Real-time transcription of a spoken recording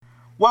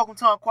Welcome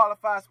to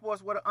Unqualified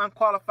Sports, where the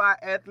unqualified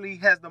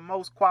athlete has the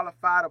most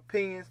qualified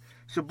opinions.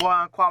 It's your boy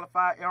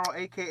Unqualified Arrow,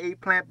 a.k.a.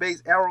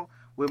 Plant-Based Arrow,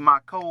 with my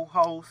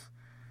co-host,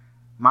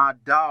 my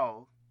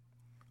dog,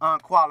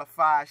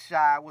 Unqualified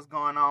Shy. What's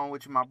going on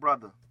with you, my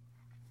brother?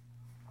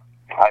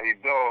 How you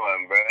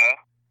doing, bro?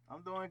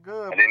 I'm doing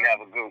good, I didn't have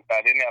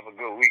a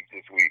good week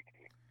this week.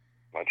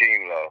 My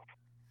team lost.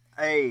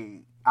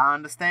 Hey, I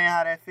understand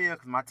how that feels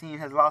because my team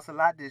has lost a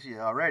lot this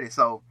year already.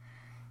 So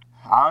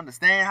I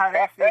understand how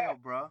that feels,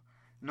 bro.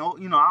 No,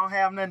 I don't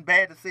have nothing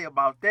bad to say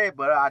about that,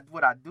 but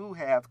what I do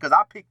have, because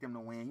I picked them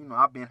to win.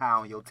 I've been high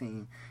on your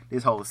team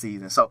this whole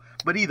season. So,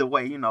 but either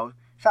way, shout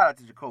out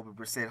to Jacoby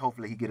Brissett.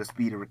 Hopefully he get a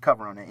speedy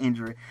recovery on that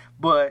injury.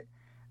 But,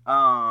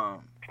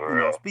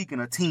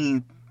 speaking of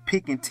teams,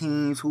 picking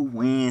teams who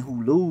win,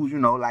 who lose,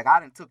 like I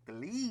done took the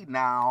lead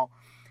now,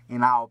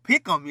 and I'll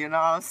pick them, you know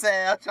what I'm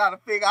saying? I'm trying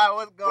to figure out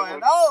what's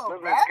going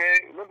on, man.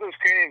 Look what's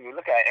crazy.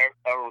 Look at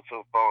Arrow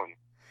so phony.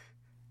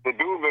 The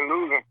dude been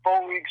losing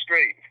 4 weeks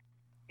straight.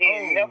 He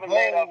ain't never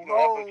laid off no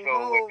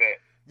episode with that.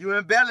 You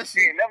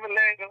embellishing. He ain't never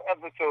laid no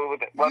episode with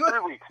that. Well, 3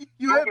 weeks.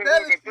 You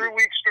embellishing. 3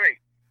 weeks straight.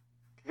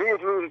 Dude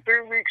was losing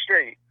 3 weeks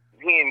straight.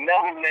 He ain't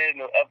never laid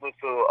no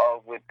episode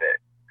off with that.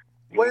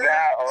 Well,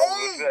 now, all of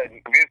a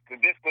sudden,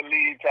 this the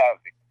lead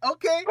topic.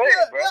 Okay, go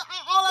ahead, bro.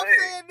 All I'm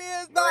saying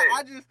is,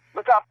 I just...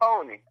 Look how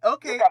phony.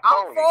 Okay,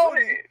 I'm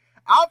phony.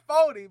 I'm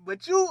phony,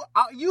 but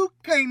you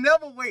can't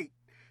never wait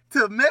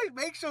to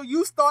make sure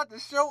you start the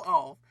show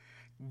off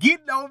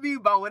getting on me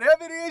about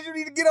whatever it is you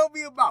need to get on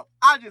me about.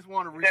 I just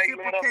want to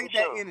reciprocate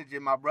that energy,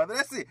 my brother.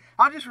 That's it.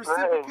 I'm just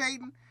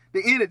reciprocating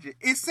the energy.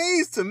 It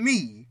seems to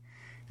me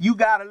you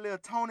got a little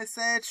Tony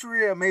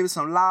Satchery, maybe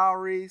some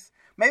Lowry's,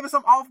 maybe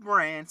some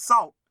off-brand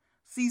salt,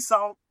 sea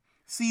salt,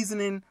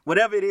 seasoning,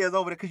 whatever it is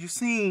over there, because you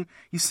seem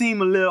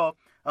a little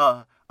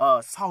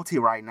salty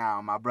right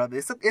now, my brother.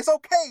 It's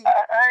okay.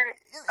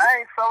 I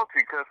ain't salty,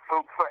 because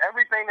for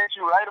everything that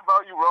you right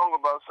about, you wrong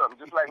about something.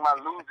 Just like my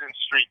losing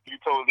streak you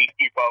told these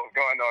people I was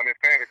going on in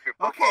fantasy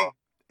football. Okay.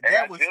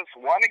 I just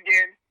won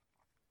again.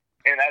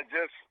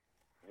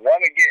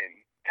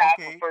 Tied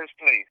for first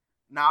place.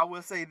 Now I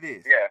will say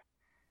this. Yeah.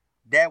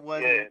 That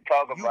wasn't. Yeah,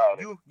 talk about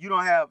it. You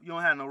don't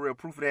have no real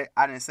proof of that.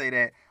 I didn't say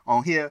that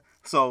on here.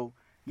 So,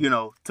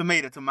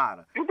 tomato.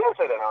 You did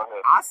say that on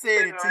here. I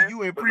said it to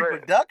you in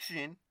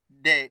pre-production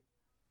that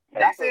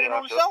I said it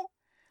on the show.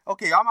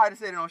 Okay, I might have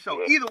said it on the show.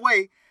 Yeah. Either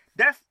way,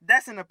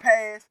 that's in the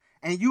past,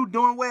 and you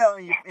doing well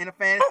in the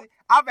fantasy.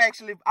 I've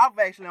actually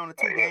on a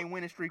 2-game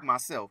winning streak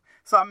myself.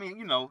 So I mean,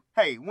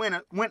 hey,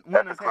 winners have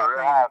things in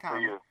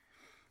common.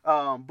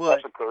 But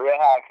that's a career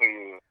high for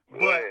you.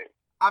 But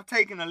I've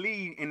taken a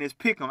lead in this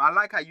pick'em. I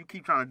like how you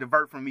keep trying to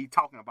divert from me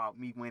talking about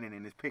me winning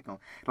in this pick'em.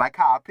 Like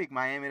how I picked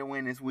Miami to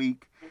win this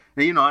week.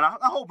 And a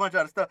whole bunch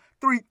of other stuff.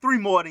 Three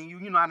more than you.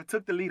 I done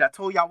took the lead. I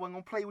told you I wasn't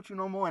going to play with you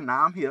no more, and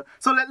now I'm here.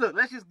 So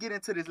let's just get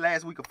into this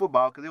last week of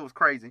football because it was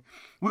crazy.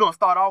 We're going to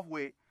start off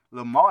with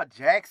Lamar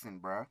Jackson,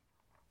 bro.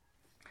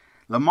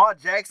 Lamar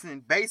Jackson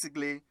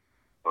basically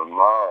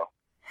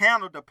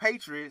handled the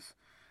Patriots.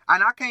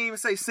 And I can't even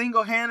say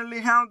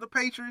single-handedly handled the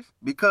Patriots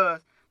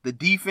because the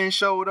defense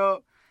showed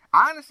up.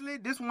 Honestly,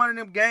 this one of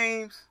them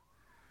games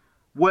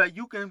where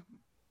you can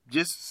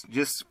just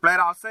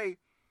flat out say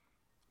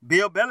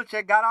Bill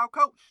Belichick got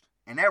out-coached,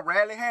 and that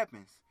rarely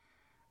happens.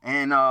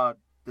 And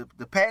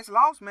the Pats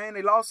lost, man.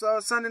 They lost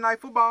Sunday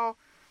Night Football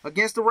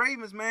against the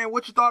Ravens, man.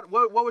 What you thought?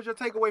 What was your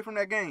takeaway from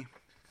that game?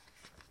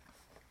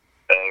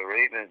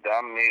 Ravens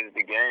dominated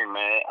the game,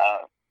 man.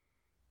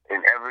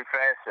 In every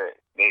facet,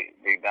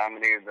 they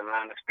dominated the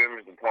line of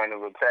scrimmage, the point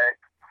of attack.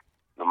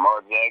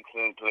 Lamar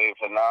Jackson played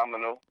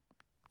phenomenal.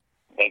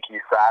 I think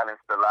he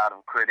silenced a lot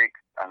of critics.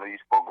 I know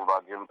you spoke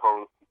about Jim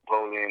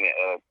Polian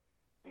and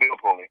Bill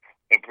Polian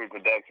in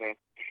pre-production.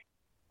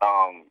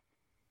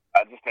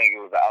 I just think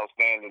it was an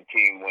outstanding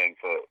team win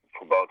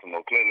for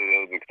Baltimore. Clearly,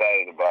 they was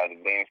excited about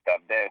it. They ain't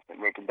stopped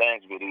dancing, making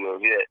dance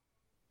videos yet.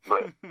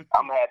 But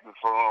I'm happy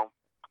for them.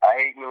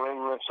 I hate New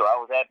England, so I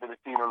was happy to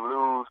see them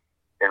lose.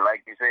 And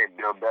like you said,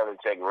 Bill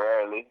Belichick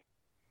rarely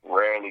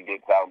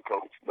gets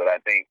out-coached. But I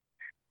think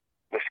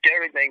the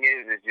scary thing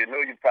is you're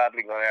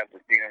probably going to have to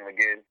see him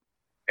again.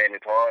 And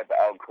it's hard to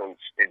out-coach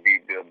and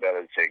beat Bill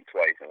Belichick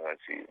twice in one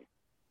season.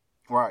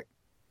 Right.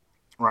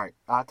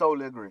 I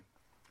totally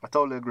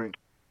agree.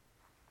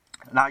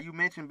 Now, you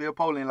mentioned Bill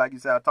Polian, like you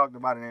said, I talked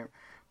about it in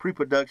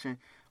pre-production.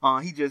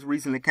 He just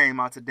recently came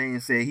out today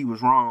and said he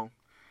was wrong.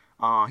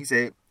 He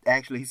said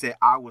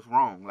I was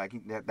wrong. Like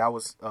that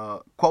was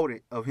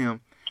quoted of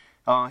him.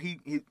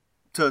 He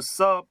to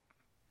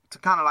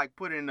kind of like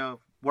put in the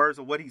words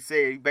of what he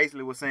said. He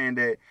basically was saying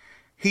that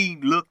he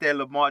looked at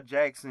Lamar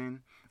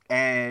Jackson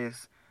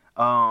as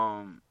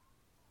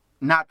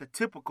not the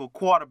typical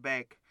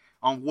quarterback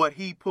on what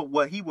he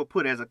would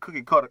put as a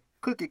cookie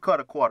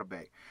cutter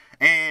quarterback.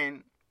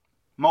 And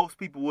most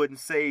people wouldn't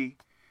say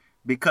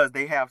because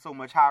they have so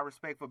much high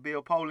respect for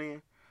Bill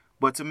Polian,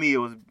 but to me it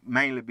was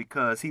mainly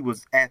because he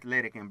was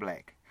athletic and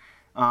black.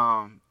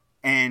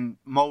 And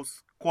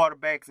most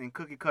quarterbacks in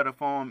cookie cutter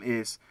form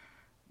is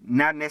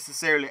not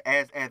necessarily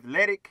as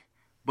athletic,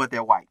 but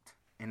they're white.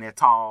 and they're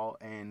tall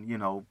and, you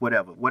know,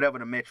 whatever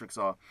the metrics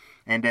are.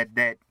 And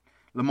that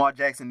Lamar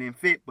Jackson didn't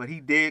fit, but he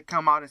did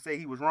come out and say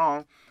he was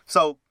wrong.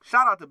 So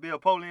shout out to Bill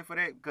Polian for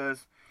that,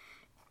 because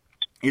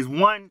it's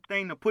one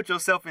thing to put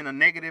yourself in a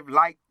negative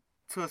light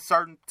to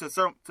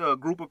a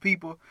group of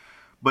people,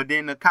 but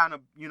then to kind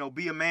of, you know,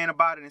 be a man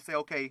about it and say,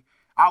 okay,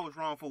 I was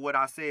wrong for what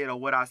I said or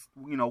what I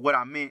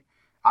meant.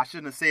 I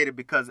shouldn't have said it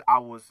because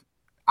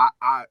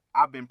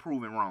I've been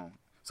proven wrong.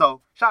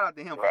 So shout out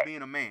to him for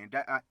being a man.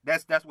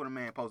 That's what a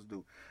man supposed to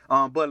do.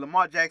 But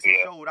Lamar Jackson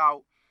showed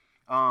out.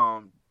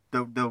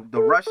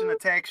 The Russian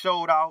attack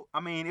showed out.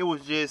 I mean, it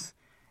was just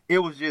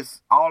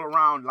all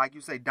around, like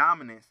you say,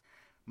 dominance.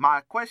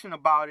 My question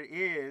about it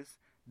is,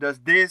 does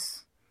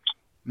this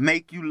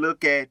make you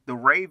look at the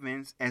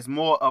Ravens as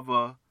more of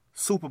a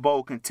Super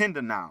Bowl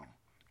contender now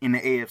in the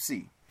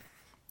AFC?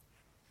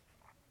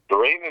 The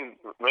Ravens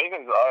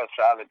are a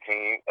solid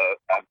team.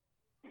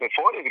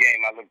 Before this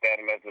game, I looked at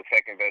them as the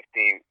second best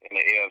team in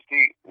the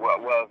AFC. Well,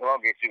 as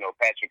long as, you know,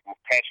 Patrick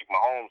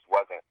Mahomes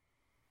wasn't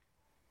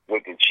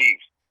with the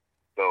Chiefs.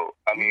 So,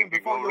 I mean, if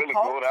you really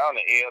go down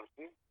the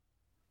AFC.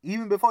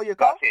 Even before your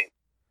Colts?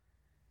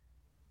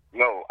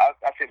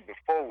 I said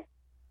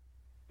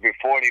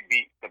before they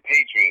beat the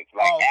Patriots,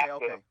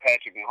 after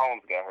Patrick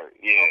Mahomes got hurt.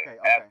 Yeah,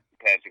 after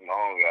Patrick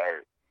Mahomes got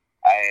hurt.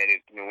 I had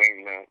it New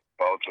England,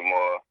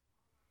 Baltimore,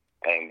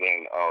 and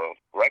then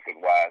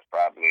record-wise,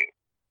 probably,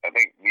 I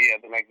think we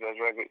had the next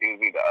best record. It was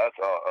either us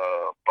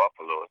or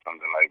Buffalo or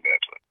something like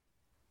that. But,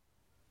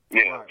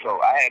 yeah,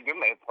 I had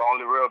them as the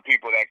only real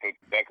people that could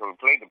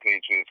play the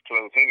Patriots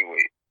close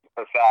anyway,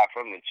 aside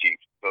from the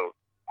Chiefs. So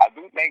I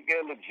do think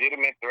they're a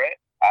legitimate threat.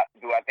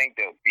 Do I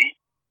think they'll beat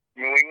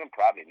New England?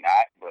 Probably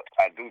not, but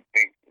I do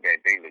think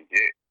that they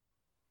legit.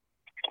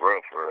 For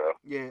real.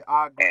 Yeah,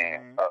 I agree,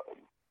 man.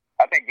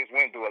 I think this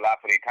win do a lot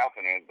for their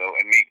confidence, though,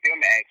 and make them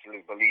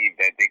actually believe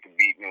that they could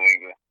beat New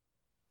England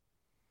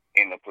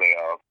in the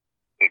playoffs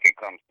if it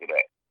comes to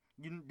that.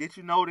 Did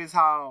you notice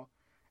how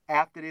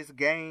after this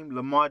game,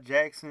 Lamar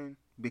Jackson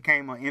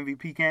became an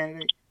MVP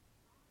candidate?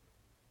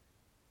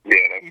 Yeah,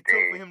 that's It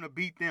took for him to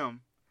beat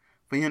them,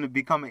 for him to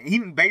become he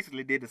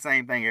basically did the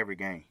same thing every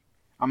game.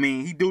 I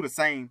mean, he do the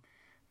same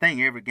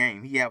thing every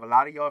game. He have a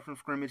lot of yards from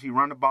scrimmage. He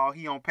run the ball.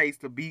 He on pace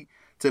to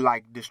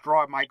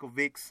destroy Michael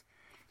Vick's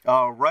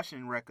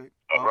rushing record.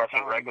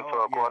 Rushing record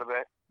for a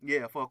quarterback?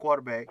 Yeah, for a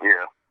quarterback.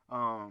 Yeah.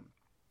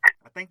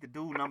 I think the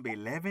dude number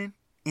 11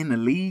 in the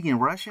league in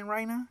rushing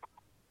right now.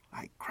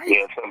 Like crazy.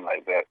 Yeah, something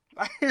like that.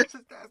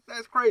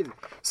 That's crazy.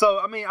 So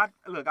I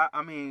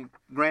mean,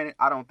 granted,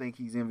 I don't think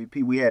he's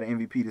MVP. We had an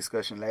MVP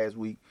discussion last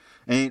week,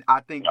 and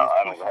I think I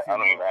don't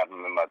have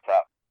him in my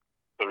top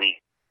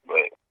 3, but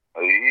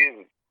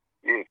he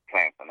is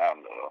playing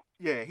phenomenal.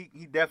 Yeah,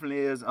 he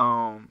definitely is.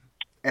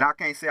 And I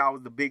can't say I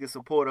was the biggest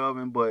supporter of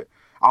him, but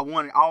I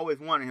always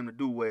wanted him to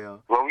do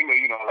well. Well, we know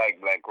you don't like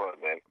black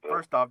quarterbacks. So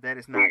first off, that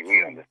is not true.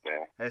 We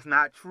understand. That's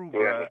not true,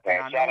 bro.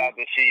 Shout out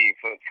to She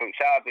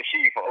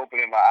for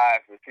opening my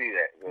eyes to see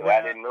that.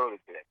 I didn't notice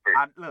that.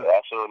 I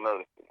sure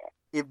noticed it.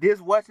 If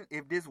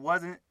this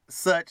wasn't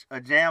such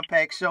a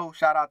jam-packed show,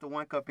 shout out to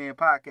One Cup In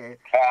Podcast,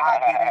 I'll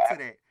get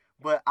into that.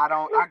 But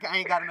I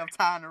ain't got enough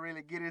time to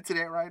really get into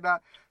that right now.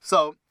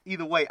 So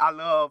either way, I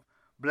love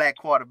black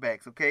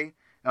quarterbacks. Okay.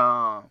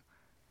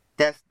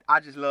 I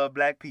just love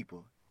black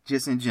people,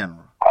 just in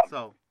general.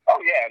 So. Oh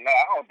yeah, no,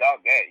 I don't doubt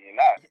that. You're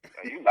not.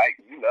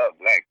 You love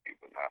black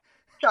people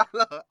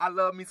now. I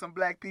love me some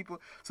black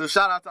people. So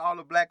shout out to all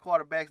the black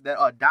quarterbacks that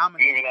are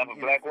dominating. You even have a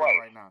black wife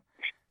right now.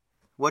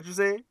 What you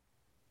said?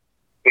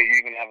 You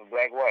even have a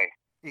black wife.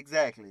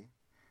 Exactly,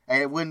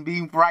 and it wouldn't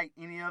be right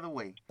any other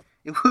way.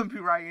 It wouldn't be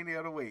right any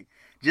other way.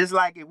 Just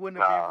like it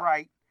wouldn't have been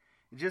right.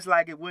 Just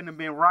like it wouldn't have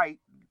been right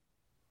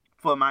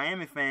for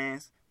Miami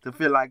fans to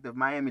feel like the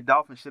Miami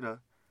Dolphins should have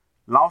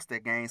lost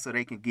that game so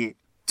they can get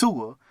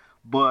Tua,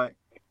 but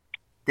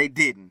they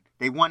didn't.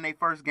 They won their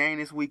first game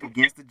this week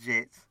against the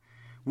Jets,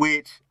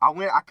 which I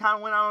kind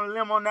of went out on a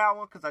limb on that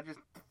one because I just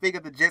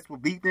figured the Jets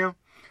would beat them.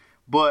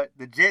 But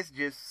the Jets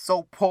just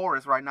so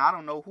porous right now. I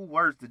don't know who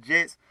worse, the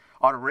Jets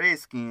or the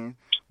Redskins,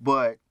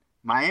 but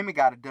Miami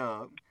got a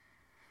dub,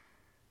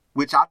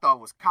 which I thought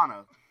was kind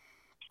of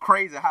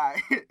crazy how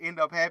it ended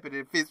up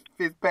happening.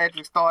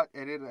 Fitzpatrick start,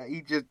 and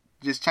he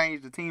just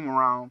changed the team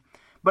around.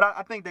 But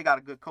I think they got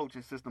a good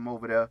coaching system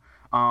over there.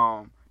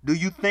 Do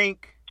you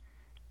think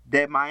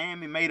that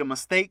Miami made a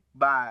mistake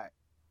by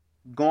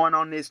going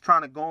on this,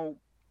 trying to go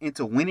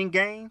into winning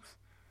games?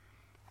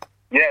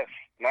 Yes,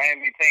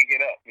 Miami, take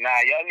it up. Nah,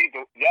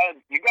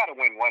 you got to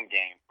win one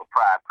game for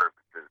pride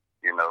purposes,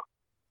 you know.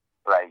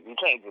 Like, you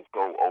can't just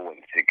go 0-60.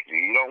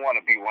 You don't want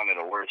to be one of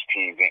the worst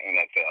teams in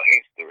NFL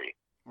history.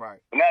 Right.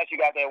 But now that you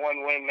got that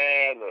one win,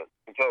 man, look,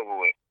 it's over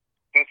with.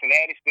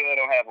 Cincinnati still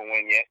don't have a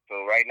win yet,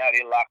 so right now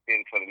they're locked in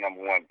for the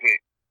number 1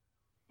 pick.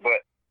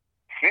 But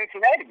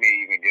Cincinnati may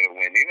even get a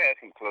win. They've had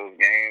some close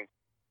games,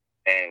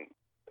 and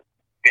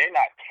they're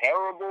not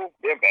terrible.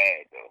 They're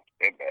bad, though.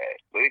 They're bad.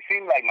 But it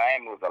seemed like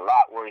Miami was a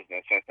lot worse than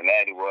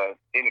Cincinnati was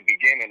in the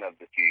beginning of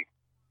the season.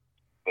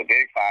 But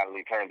they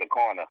finally turned the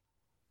corner.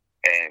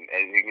 And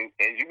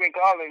as you've been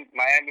calling,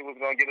 Miami was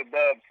gonna get a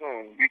dub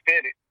soon. You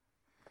said it.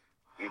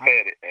 You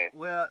said it. And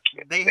well,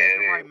 they had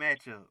the right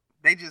matchup.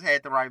 They just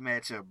had the right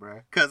matchup,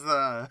 bro. Cause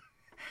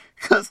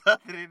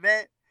other than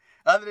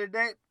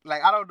that,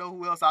 like I don't know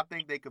who else I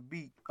think they could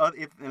beat,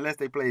 unless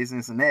they play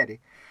Cincinnati,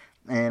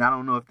 and I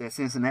don't know if that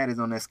Cincinnati's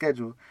on their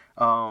schedule.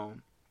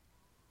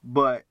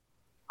 But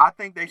I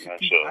think they should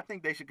I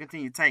think they should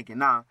continue tanking.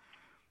 Now,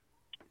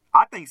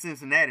 I think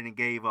Cincinnati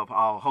gave up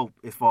all hope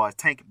as far as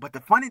tanking. But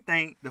the funny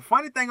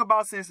thing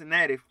about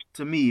Cincinnati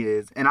to me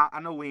is, and I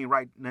know we ain't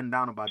write nothing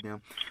down about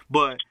them,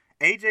 but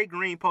AJ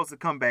Green supposed to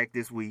come back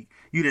this week.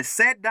 You done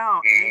sat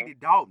down Andy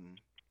Dalton.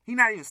 He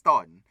not even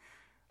starting.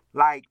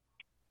 Like,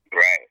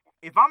 right.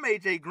 If I'm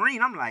AJ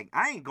Green, I'm like,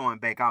 I ain't going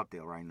back out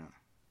there right now.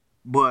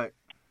 But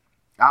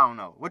I don't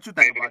know. What you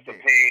think about that?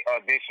 Maybe it's a paid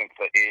audition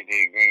for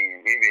AJ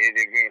Green. Maybe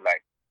AJ Green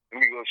like, let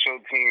me go show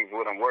teams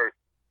what I'm worth.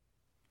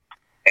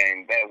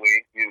 And that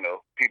way,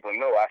 people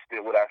know what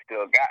I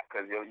still got.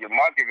 Because your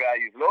market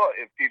value is low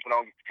if people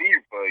don't see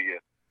you for a year.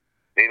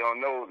 They don't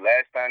know.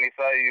 Last time they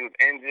saw you was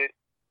injured.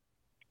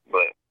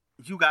 But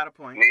you got a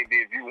point.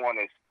 Maybe if you want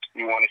to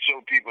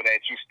show people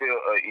that you still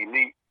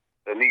elite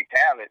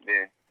talent,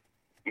 then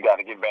you got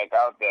to get back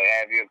out there,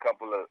 have you a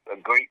couple of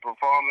great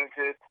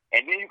performances,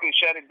 and then you can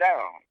shut it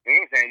down. You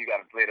ain't saying you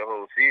got to play the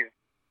whole season.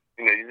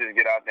 You just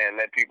get out there and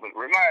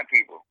remind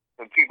people.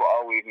 Because people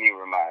always need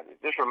reminders.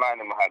 Just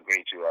remind them of how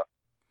great you are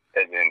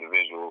as an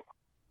individual,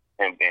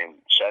 and then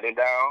shut it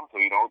down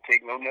so you don't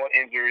take no more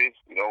injuries.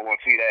 You don't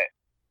want to see that,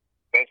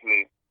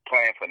 especially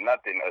playing for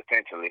nothing,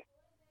 essentially.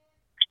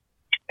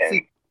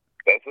 And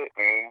that's it,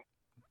 man.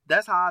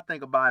 That's how I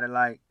think about it.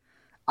 Like,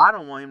 I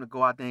don't want him to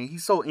go out there.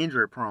 He's so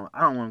injury prone.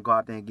 I don't want him to go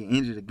out there and get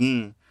injured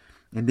again.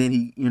 And then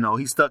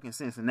he's stuck in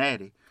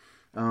Cincinnati.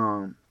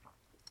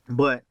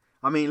 But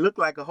I mean, look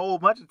like a whole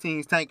bunch of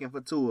teams tanking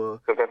for Tua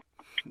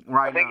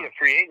right now. I think you're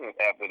free agent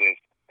after this,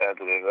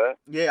 right?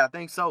 Yeah, I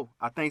think so.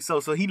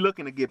 So he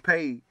looking to get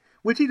paid,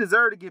 which he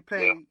deserved to get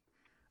paid.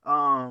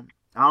 Yeah.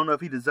 I don't know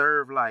if he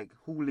deserved like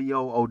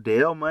Julio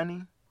Odell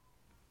money.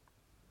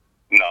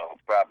 No,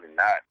 probably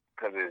not.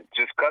 Because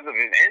of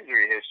his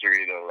injury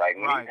history, though. Like,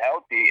 when he's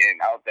healthy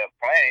and out there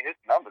playing, his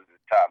numbers is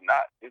top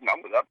notch. His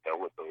numbers up there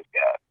with those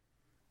guys.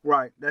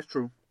 Right, that's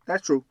true.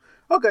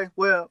 Okay,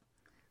 well,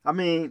 I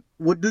mean,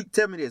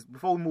 tell me this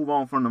before we move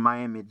on from the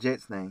Miami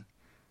Jets thing.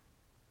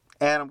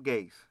 Adam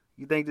Gase,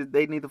 you think that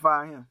they need to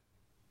fire him?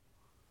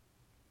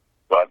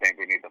 So I think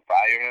we need to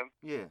fire him?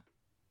 Yeah.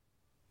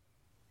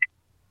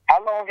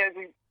 How long has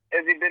he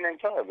been in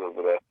charge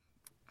over there?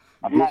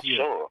 I'm not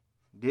sure.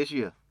 This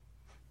year.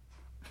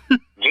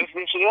 Just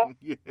this year?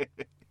 Yeah.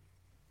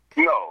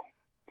 No.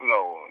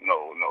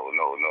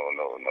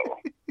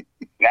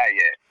 Not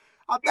yet.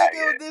 I think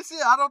it was this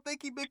year. I don't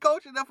think he's been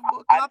coaching there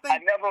for. I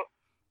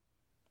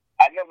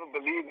never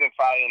believed in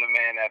firing a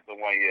man after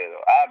 1 year,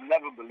 though. I've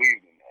never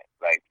believed in that.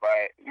 Like,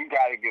 you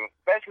gotta give,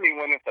 especially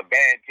when it's a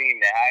bad team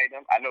that hired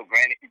him. I know,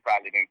 granted, he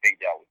probably didn't think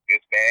y'all was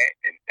this bad,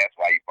 and that's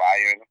why you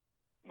fired him.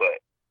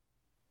 But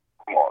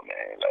come on,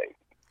 man. Like,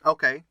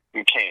 okay,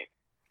 you can't.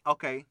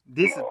 Okay,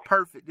 this is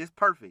perfect. It's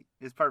perfect.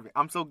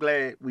 I'm so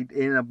glad we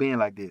ended up being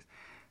like this.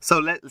 So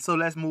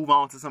let's move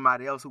on to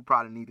somebody else who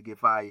probably need to get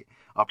fired,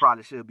 or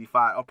probably should be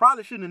fired, or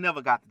probably shouldn't have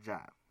never got the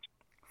job.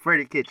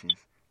 Freddie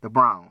Kitchens, the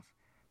Browns.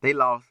 They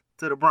lost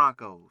to the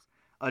Broncos.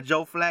 A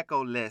Joe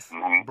Flacco-less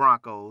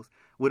Broncos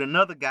with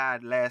another guy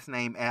last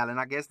name Allen.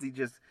 I guess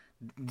just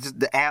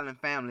the Allen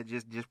family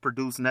just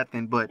produced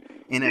nothing but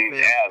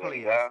NFL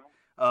players.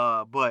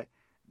 But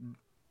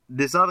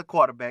this other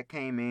quarterback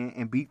came in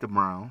and beat the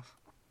Browns.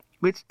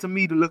 Which to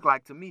me,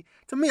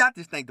 I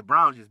just think the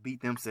Browns just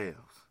beat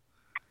themselves.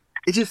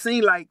 It just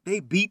seemed like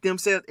they beat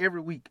themselves every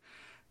week.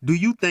 Do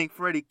you think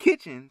Freddie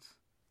Kitchens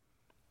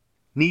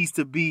needs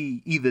to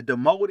be either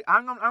demoted?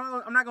 I'm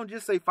not going to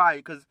just say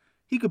fired because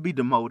he could be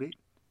demoted.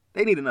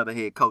 They need another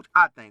head coach,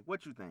 I think.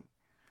 What you think?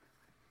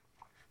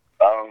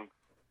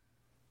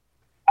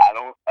 I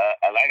don't,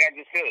 like I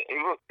just said, it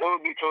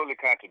would be totally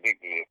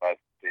contradictory if I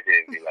sit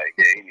here and be like,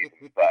 yeah, he needs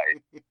to be fired.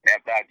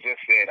 After I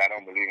just said I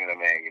don't believe in a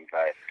man getting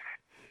fired.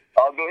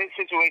 Although his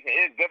situation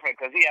is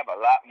different because he have a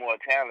lot more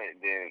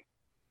talent than,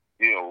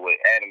 what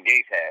Adam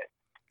Gase had.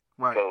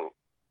 Right. So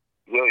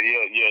your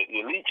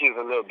leech is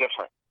a little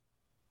different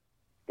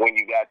when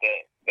you got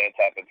that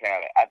type of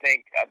talent. I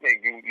think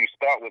you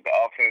start with the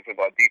offensive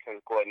or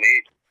defensive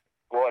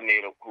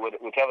coordinator,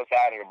 whichever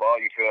side of the ball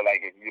you feel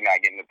like if you're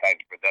not getting the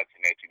type of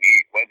production that you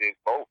need, whether it's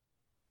both.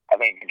 I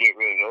think to get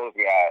rid of those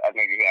guys, I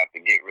think you have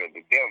to get rid of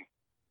them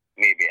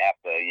maybe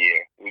after a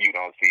year when you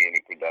don't see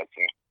any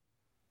production.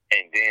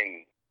 And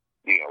then,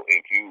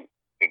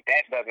 if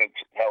that doesn't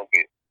help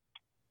it,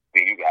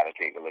 then you got to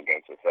take a look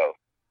at yourself.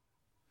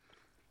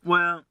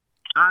 Well,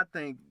 I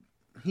think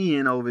he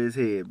in over his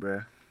head,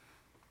 bro.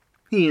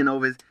 He in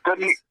over his.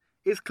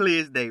 It's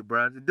clear as day,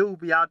 bro. The dude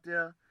be out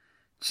there,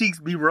 cheeks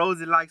be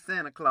rosy like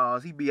Santa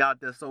Claus. He be out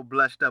there so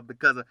blushed up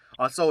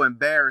or so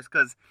embarrassed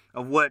because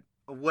of what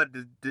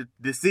the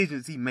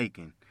decisions he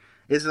making.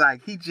 It's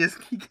like he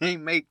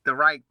can't make the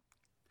right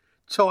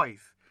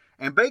choice.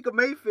 And Baker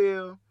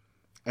Mayfield,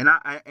 and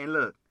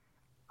look,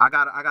 I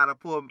gotta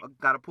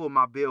pull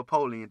my Bill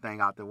Polian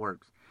thing out that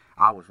works.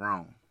 I was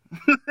wrong.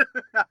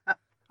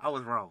 I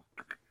was wrong.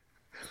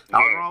 I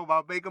was wrong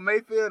about Baker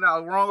Mayfield, and I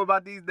was wrong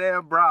about these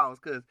damn Browns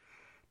because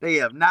they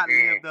have not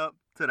lived up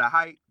to the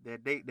hype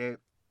that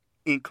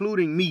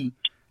including me,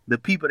 the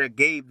people that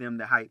gave them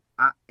the hype,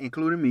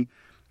 including me,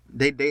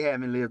 they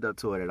haven't lived up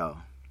to it at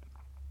all.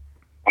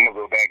 I'm gonna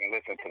go back and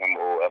listen to them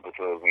old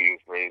episodes when you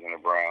was praising the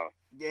Browns.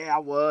 Yeah, I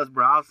was,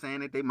 bro. I was saying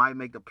that they might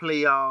make the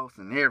playoffs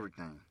and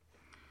everything.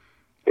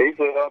 They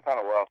said all kind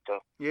of wild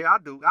stuff. Yeah, I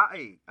do.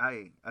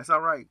 Hey, that's all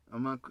right.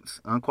 I'm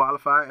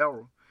unqualified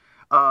error.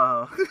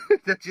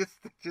 That's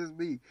just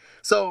me.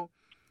 So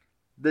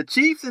the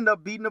Chiefs end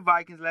up beating the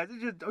Vikings last. I'm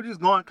just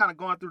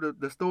going through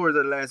the stories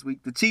of the last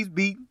week. The Chiefs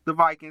beat the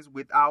Vikings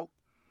without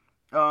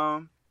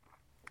Pat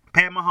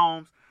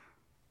Mahomes.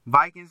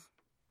 Vikings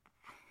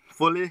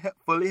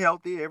fully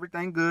healthy,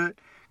 everything good.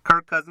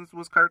 Kirk Cousins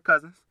was Kirk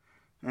Cousins,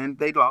 and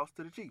they lost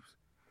to the Chiefs,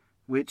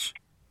 which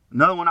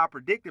another one I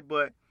predicted,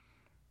 but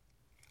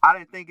I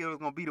didn't think it was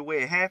gonna be the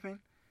way it happened.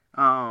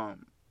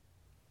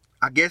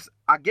 I guess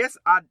I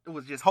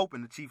was just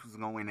hoping the Chiefs was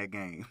gonna win that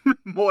game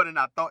more than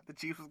I thought the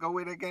Chiefs was gonna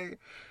win that game,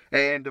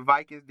 and the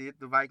Vikings did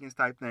the Vikings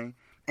type thing,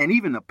 and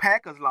even the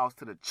Packers lost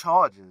to the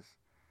Chargers,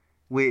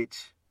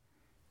 which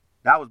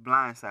that was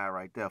blindside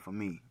right there for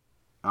me.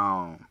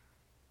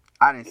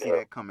 I didn't see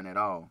that coming at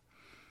all,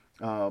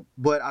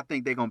 but I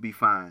think they're gonna be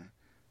fine.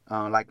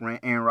 Like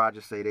Aaron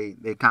Rodgers say,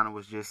 they kind of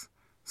was just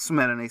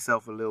smelling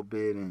themselves a little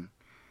bit, and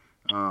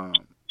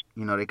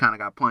they kind of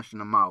got punched in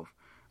the mouth.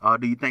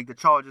 Do you think the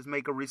Chargers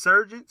make a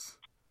resurgence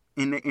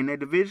in their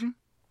division?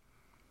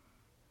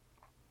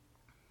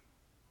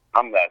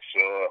 I'm not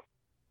sure.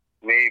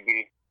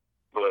 Maybe,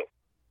 but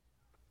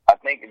I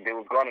think if they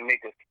was going to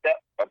take a step,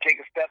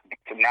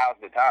 to now's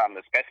the time,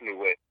 especially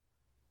with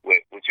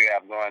what you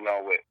have going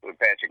on with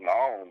Patrick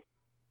Mahomes.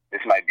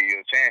 This might be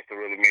your chance to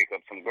really make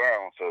up some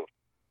ground. So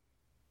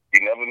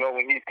you never know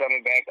when he's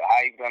coming back or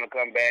how he's going to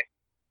come back.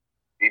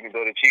 Even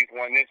though the Chiefs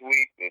won this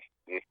week, they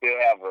still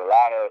have a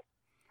lot of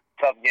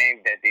tough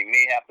games that they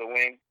may have to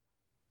win.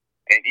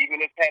 And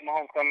even if Pat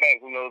Mahomes come back,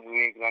 who knows if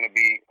he's going to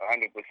be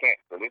 100%.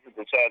 So this is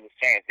the Chargers'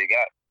 chance. They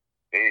got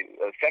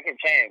a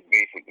second chance,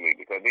 basically,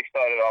 because they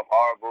started off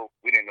horrible.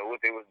 We didn't know what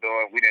they was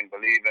doing. We didn't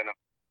believe in them.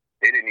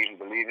 They didn't even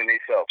believe in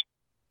themselves.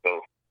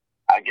 So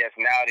I guess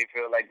now they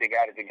feel like they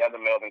got it together.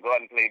 Melvin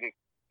Gordon played his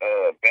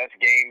best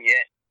game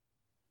yet.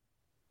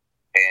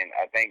 And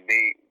I think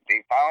they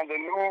found a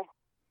new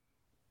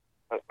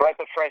breath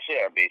of fresh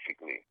air,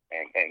 basically.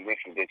 And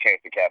this is their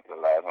chance to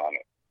capitalize on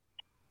it.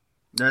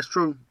 That's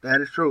true.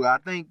 That is true. I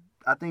think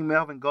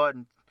Melvin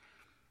Gordon,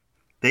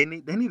 they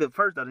need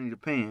to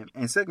pay him.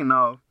 And second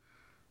off,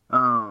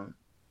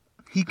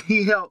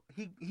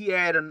 he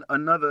added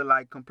another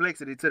like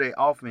complexity to their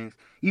offense.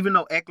 Even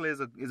though Eckler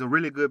is a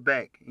really good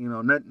back,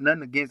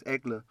 nothing against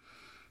Eckler,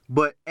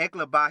 but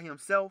Eckler by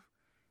himself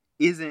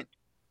isn't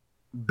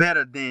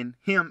better than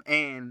him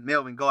and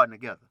Melvin Gordon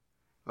together.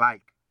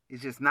 Like,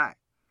 it's just not.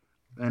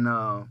 And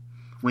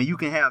when you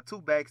can have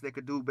two backs that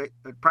could do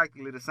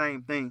practically the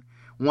same thing,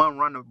 one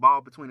run the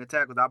ball between the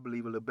tackles, I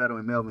believe a little better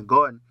than Melvin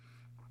Gordon.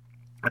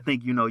 I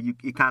think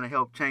it kind of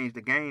helped change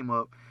the game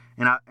up,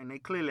 and they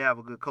clearly have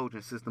a good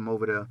coaching system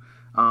over there.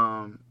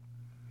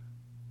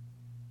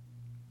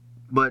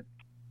 But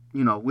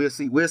we'll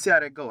see how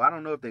that go. I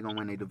don't know if they're gonna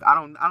win their division. I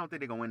don't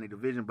think they're gonna win their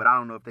division, but I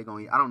don't know if they're gonna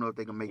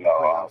make the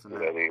playoffs or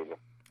not.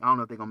 I don't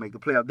know if they're gonna make the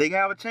playoffs. They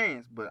have a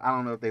chance, but I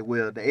don't know if they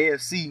will. The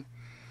AFC,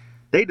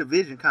 their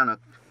division kind of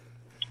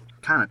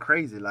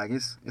crazy. Like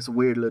it's a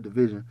weird little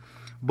division,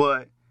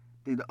 but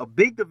a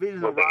big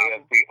division of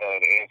rival. The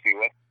AFC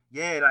West.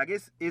 Yeah, like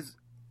it's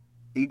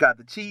you got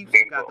the Chiefs,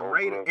 you got the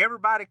Raiders.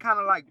 Everybody kind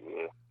of like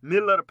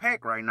middle of the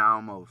pack right now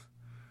almost.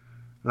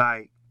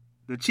 Like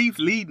the Chiefs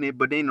leading it,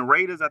 but then the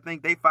Raiders, I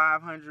think they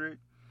 500.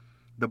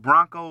 The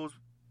Broncos,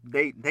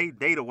 they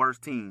the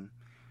worst team,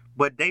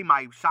 but they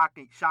might shock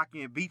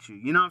you and beat you.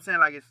 You know what I'm saying?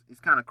 Like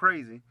it's kind of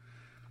crazy,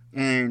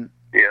 and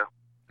yeah.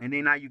 And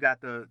then now you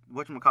got the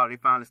whatchamacallit, they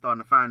finally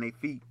starting to find their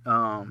feet,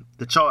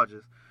 the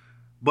Chargers.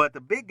 But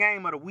the big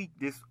game of the week,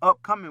 this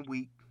upcoming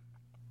week,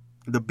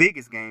 the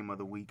biggest game of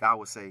the week, I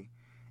would say,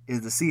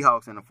 is the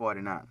Seahawks and the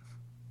 49ers.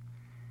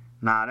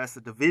 Now, that's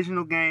a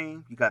divisional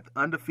game. You got the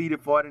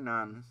undefeated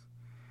 49ers.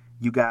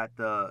 You got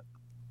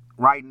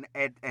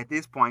at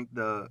this point,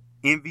 the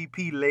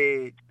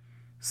MVP-led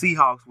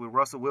Seahawks with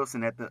Russell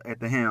Wilson at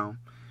the helm.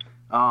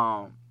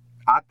 I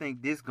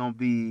think this going to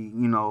be,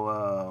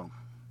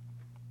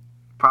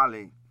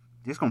 probably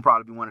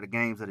be one of the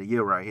games of the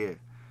year right here.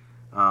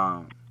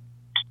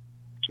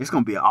 It's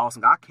going to be an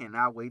awesome. I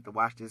cannot wait to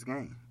watch this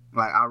game.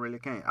 Like, I really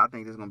can't. I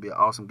think this is going to be an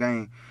awesome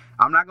game.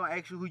 I'm not going to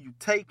ask you who you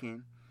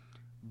taking,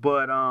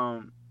 but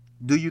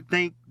do you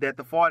think that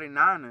the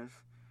 49ers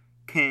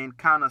can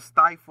kind of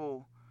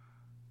stifle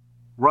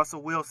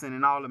Russell Wilson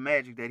and all the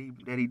magic that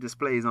he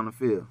displays on the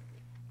field?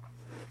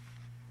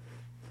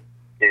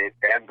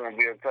 That's going to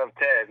be a tough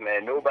task,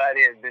 man.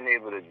 Nobody has been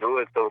able to do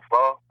it so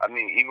far. I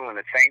mean, even when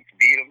the Saints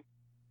beat them,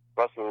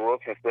 Russell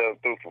Wilson still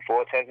threw for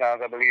 4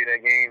 touchdowns, I believe,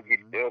 that game. He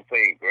still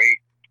played great.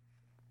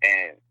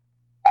 And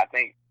I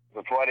think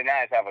the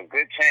 49ers have a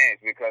good chance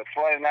because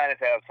 49ers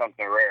have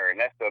something rare, and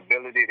that's the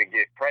ability to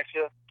get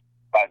pressure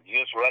by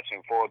just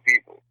rushing 4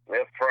 people.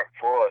 Their front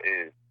 4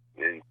 is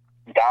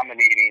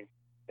dominating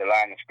the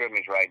line of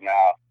scrimmage right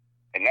now,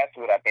 and that's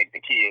what I think the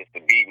key is to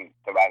beating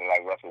somebody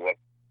like Russell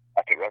Wilson.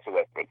 I think Russell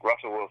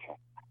Wilson.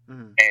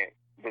 Mm-hmm. And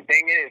the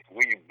thing is,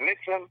 when you blitz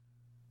him,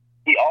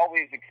 he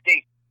always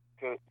escapes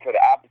to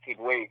the opposite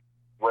way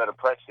where the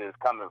pressure is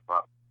coming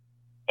from.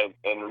 And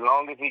as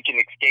long as he can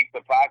escape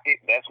the pocket,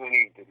 that's when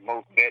he's the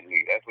most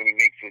deadly. That's when he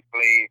makes his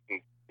plays.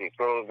 He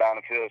throws down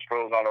the field,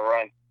 throws on the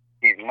run.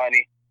 He's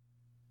money.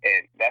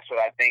 And that's what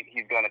I think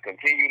he's going to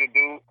continue to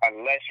do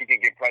unless you can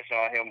get pressure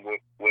on him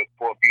with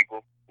 4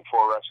 people,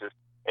 4 rushers,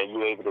 and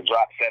you're able to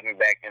drop 7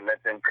 back and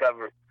let them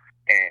cover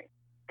and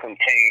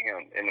contain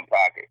him in the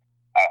pocket.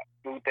 I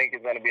do think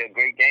it's going to be a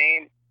great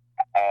game.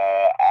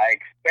 I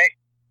expect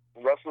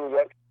Russell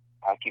Wilson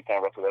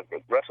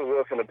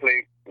to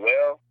play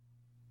well,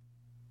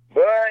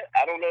 but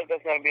I don't know if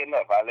that's going to be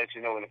enough. I'll let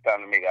you know when it's time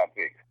to make our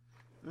picks.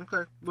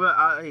 Okay. Well,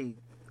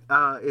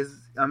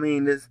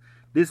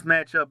 this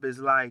matchup is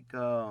like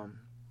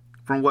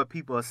from what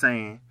people are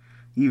saying,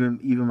 even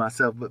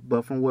myself,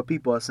 but from what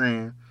people are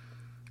saying,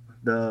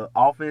 the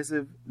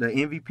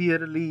MVP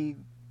of the league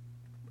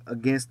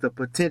against the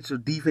potential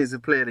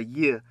defensive player of the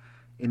year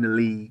in the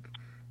league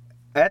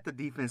at the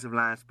defensive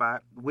line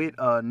spot with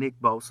Nick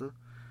Bosa.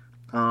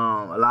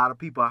 A lot of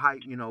people are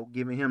hyped,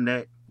 giving him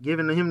the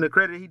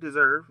credit he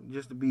deserves,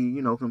 just to be,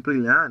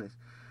 completely honest.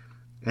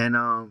 And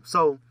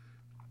so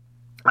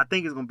I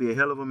think it's going to be a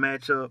hell of a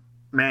matchup.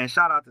 Man,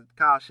 shout out to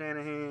Kyle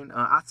Shanahan.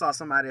 I saw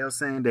somebody else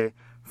saying that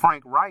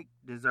Frank Reich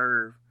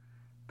deserved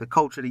the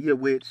coach of the year,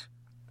 which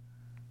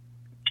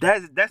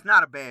that's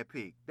not a bad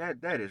pick.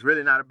 That is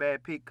really not a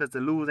bad pick, because to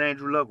lose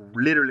Andrew Luck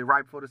literally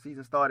right before the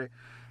season started,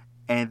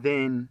 and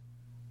then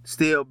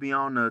still be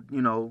on the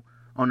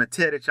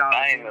tear that y'all.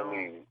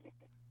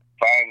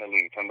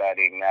 Finally,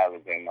 somebody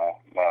acknowledging my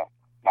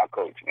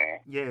coach, man.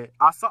 Yeah,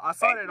 I saw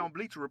that on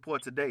Bleacher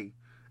Report today.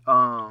 But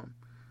I'm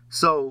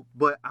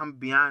gonna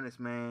be honest,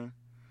 man.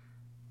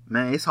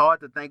 Man, it's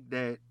hard to think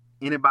that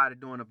anybody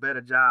doing a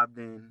better job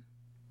than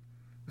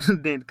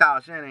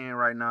Kyle Shanahan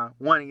right now.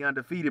 One, he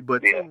undefeated,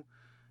 but two,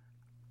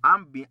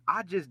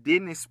 I just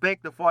didn't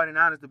expect the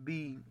 49ers to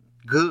be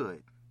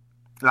good.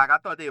 Like, I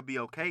thought they'd be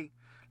okay.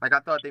 Like, I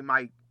thought they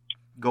might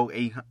go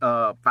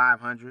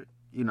 500,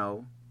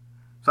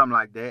 something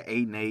like that,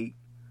 8-8,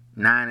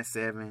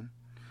 9-7.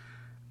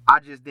 I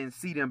just didn't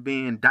see them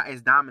being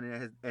as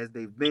dominant as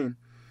they've been,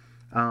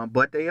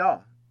 but they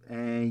are,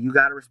 and you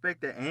gotta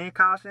respect that. And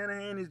Kyle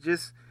Shanahan is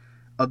just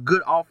a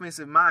good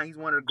offensive mind. He's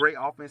one of the great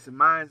offensive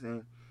minds,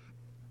 and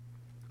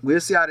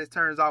we'll see how this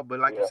turns out. But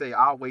like you say,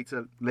 I'll wait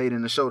till late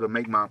in the show to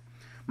make my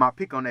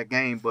pick on that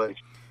game. But you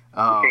see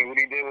what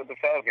he did with the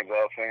Falcons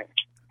offense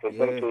to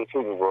send to the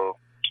Super Bowl.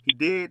 He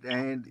did,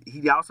 and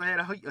he also had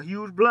a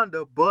huge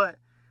blunder, but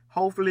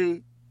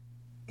hopefully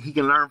he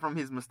can learn from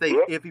his mistake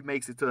if he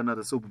makes it to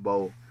another Super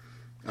Bowl.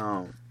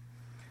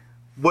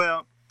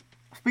 Well,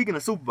 speaking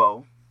of Super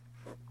Bowl,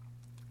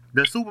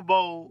 the Super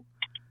Bowl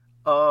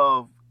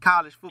of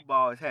college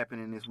football is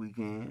happening this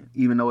weekend,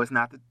 even though it's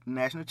not the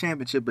national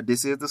championship, but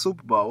this is the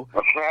Super Bowl.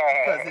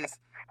 Because it's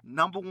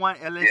number 1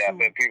 LSU. Yeah, I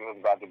bet people are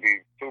about to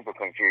be super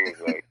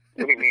confused. Like,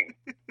 what do you mean?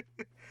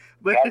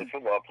 College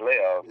football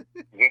playoffs.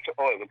 The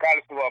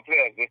college football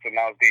playoffs just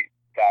announced the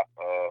top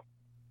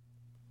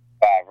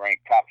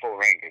 4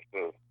 rankings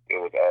too.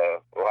 It was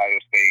Ohio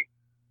State,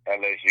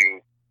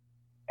 LSU,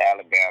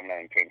 Alabama,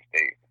 and Penn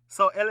State.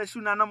 So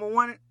LSU not number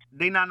 1.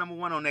 They not number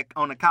 1 on the college.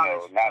 No,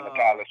 not the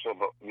college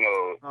football.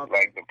 No, okay.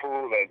 Like the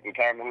pool that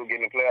determines who get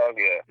in the playoffs.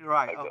 Yeah.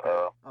 Right. Like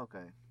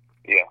okay.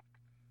 Yeah.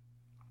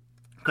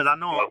 Because I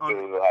know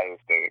Ohio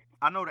State.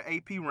 I know the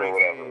AP ranks.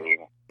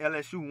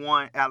 LSU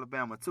won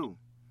Alabama too.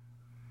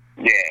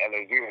 Yeah,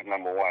 LSU is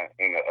number 1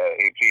 in the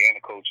AP and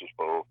the coaches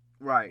poll.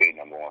 Right. They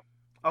number 1.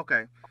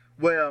 Okay.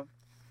 Well,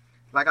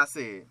 like I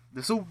said,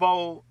 the Super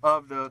Bowl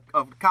of the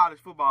college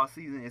football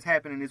season is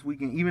happening this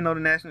weekend, even though the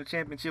national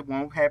championship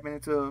won't happen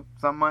until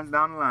some months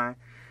down the line.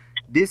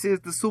 This is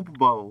the Super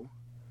Bowl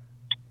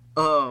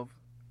of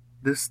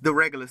the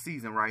regular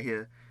season right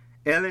here.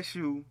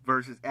 LSU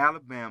versus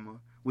Alabama,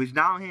 which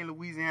down here in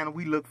Louisiana,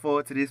 we look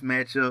forward to this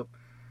matchup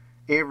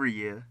every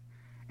year.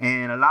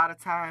 And a lot of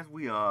times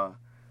we are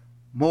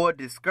more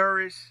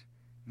discouraged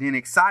than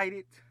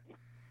excited.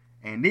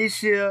 And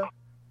this year,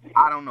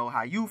 I don't know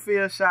how you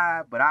feel,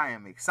 Shy, but I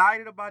am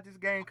excited about this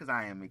game because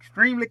I am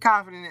extremely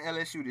confident in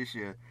LSU this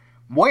year.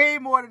 Way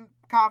more than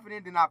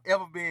confident than I've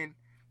ever been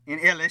in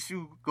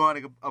LSU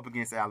going up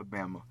against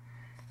Alabama.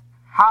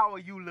 How are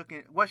you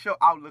looking? What's your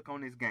outlook on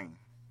this game?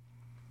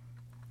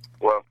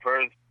 Well,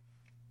 first,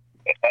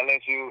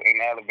 LSU and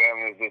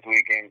Alabama is this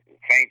weekend.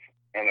 Saints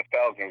and the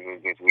Falcons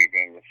is this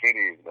weekend. The city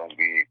is going to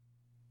be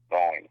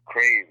going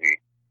crazy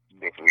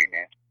this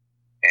weekend.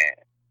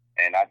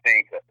 And I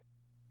think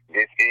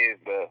this is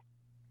the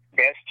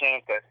best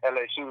chance that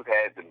LSU's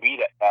had to beat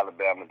an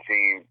Alabama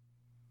team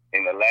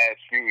in the last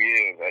few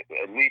years,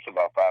 at least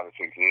about 5 or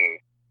 6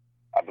 years,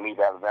 I believe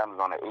Alabama's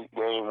on an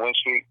 8-game win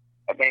streak,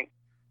 I think.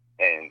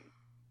 And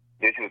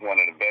this is one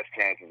of the best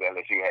chances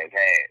LSU has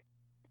had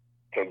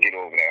to get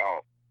over their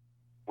hump,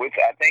 which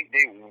I think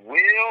they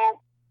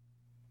will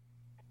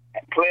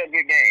play a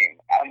good game.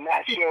 I'm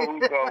not sure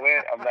who's going to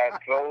win.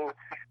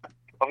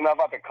 I'm not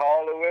about to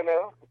call a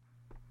winner,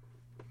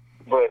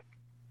 but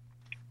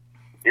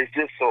it's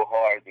just so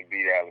hard to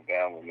beat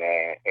Alabama,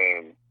 man.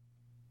 And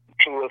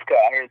I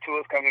heard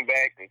Tua's coming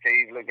back. They say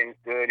he's looking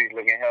good. He's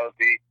looking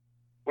healthy,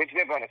 which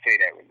they're going to say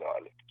that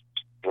regardless.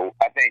 So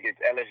I think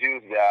it's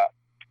LSU's job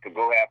to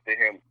go after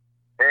him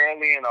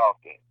early and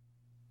often.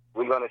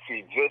 We're going to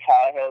see just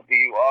how healthy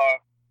you are.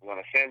 We're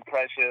going to send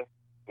pressure.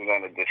 We're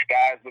going to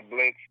disguise the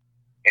blitz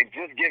and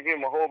just give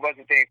him a whole bunch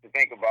of things to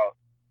think about,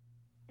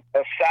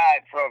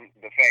 aside from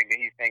the fact that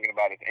he's thinking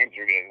about his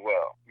injury as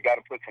well. You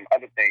got to put some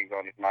other things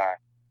on his mind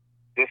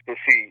just to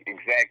see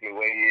exactly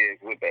where he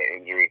is with that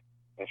injury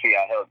and see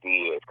how healthy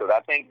he is. Because I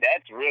think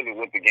that's really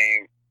what the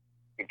game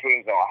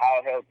depends on,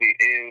 how healthy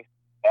is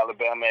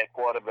Alabama at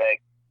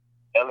quarterback.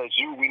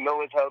 LSU, we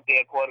know is healthy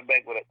at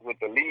quarterback with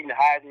the leading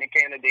Heisman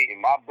candidate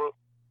in my book.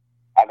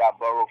 I got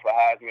Burrow for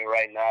Heisman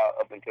right now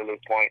up until this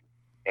point,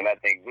 and I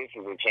think this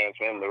is a chance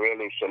for him to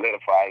really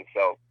solidify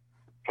himself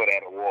for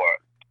that award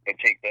and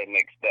take that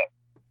next step.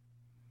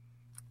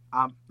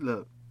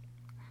 Look,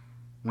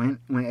 when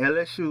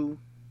LSU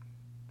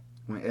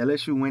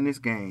win this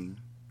game,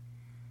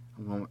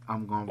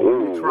 I'm gonna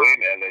really try.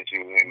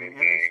 When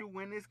LSU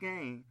win this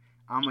game,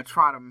 I'm gonna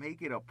try to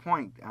make it a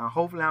point.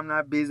 Hopefully, I'm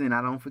not busy and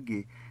I don't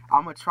forget.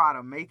 I'm gonna try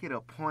to make it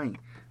a point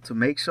to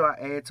make sure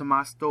I add to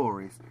my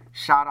stories.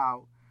 Shout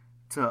out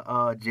to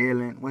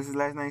Jalen. What's his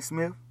last name?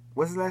 Smith.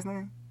 What's his last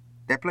name?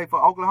 That played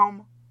for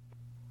Oklahoma.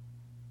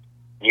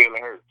 Jalen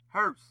Hurts.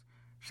 Hurts.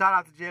 Shout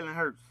out to Jalen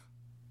Hurts.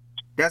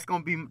 That's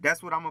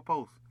what I'm gonna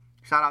post.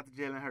 Shout out to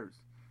Jalen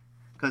Hurts.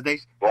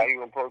 Why you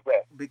gonna post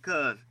that?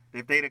 Because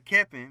if they'd have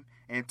kept him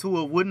and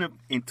Tua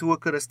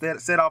could have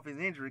set off his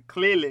injury,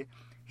 clearly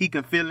he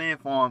can fill in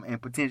for him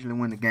and potentially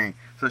win the game.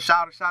 So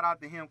shout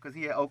out to him because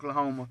he had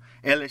Oklahoma,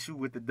 LSU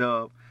with the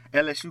dub.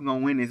 LSU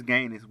gonna win this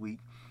game this week.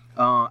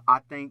 I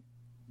think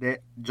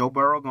that Joe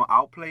Burrow gonna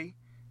outplay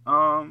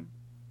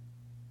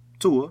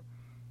Tua.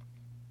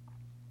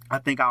 I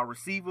think our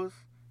receivers,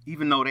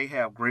 even though they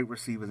have great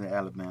receivers in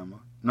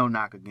Alabama, no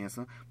knock against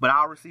them, but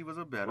our receivers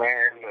are better.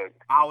 Man, look.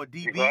 Our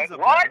DBs are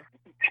what? better.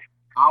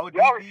 Our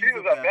y'all DBs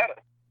receivers are better.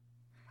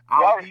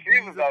 Our y'all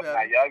receivers are better.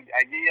 I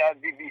give y'all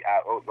DB.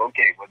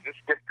 Okay, well just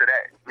stick to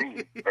that,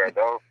 please,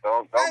 bro.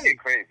 Don't get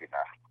crazy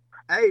now.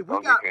 Hey,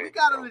 we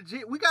got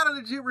a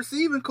legit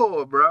receiving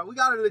core, bro. We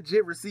got a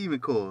legit receiving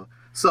core.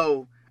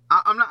 So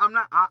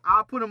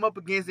I'll put them up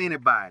against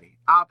anybody.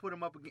 I'll put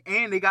them up against,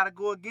 and they got to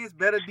go against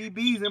better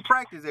DBs in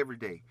practice every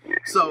day.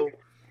 So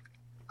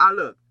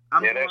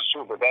that's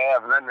true, but that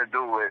has nothing to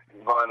do with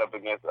going up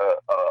against a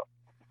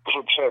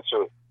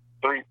potential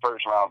 3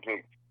 first-round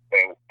picks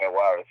and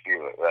wide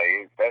receiver.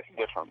 Like that's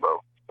different,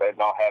 bro. That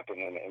don't happen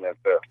in the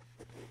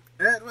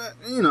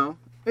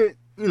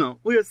NFL.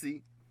 We'll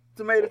see.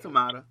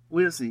 Tomato.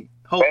 We'll see.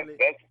 Hopefully.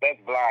 That's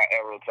blind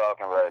arrow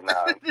talking right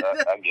now.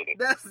 I get it.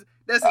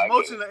 That's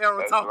emotional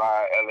arrow talking.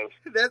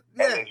 That's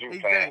blind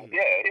LSU fan.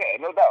 Yeah,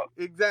 no doubt.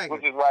 Exactly.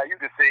 Which is why you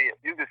can say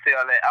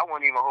all that. I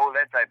won't even hold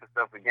that type of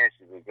stuff against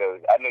you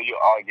because I know you're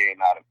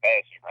arguing out of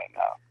passion right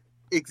now.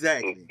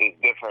 Exactly. It's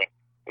different.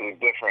 It's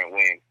different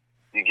when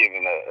you're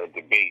giving a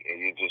debate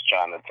and you're just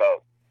trying to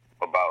talk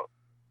about,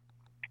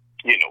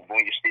 when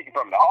you're speaking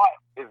from the heart,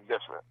 it's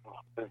different.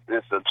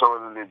 It's a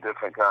totally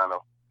different kind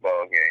of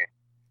ball game.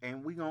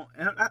 And we gonna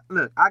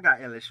look. I got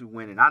LSU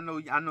winning. I know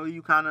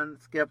you kind of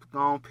skeptical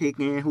on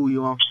picking who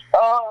you on.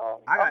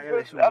 I got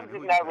LSU winning. I'm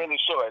just not really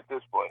sure at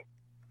this point.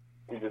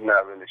 I'm just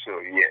not really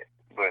sure yet.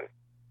 But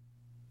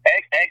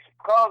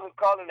call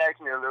and ask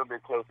me a little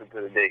bit closer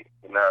to the date,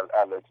 and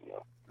I'll let you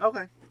know.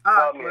 Okay.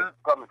 Call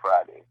me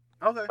Friday.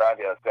 Okay.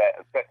 Friday or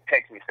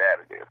text me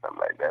Saturday or something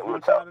like that. We'll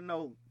try to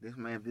know this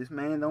man. If this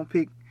man don't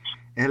pick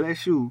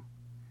LSU,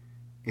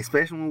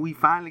 especially when we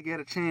finally get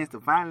a chance to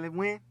finally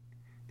win.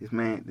 This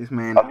man.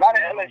 I'm not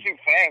an LSU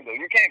fan though.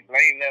 You can't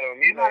blame that on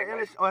me. You're not an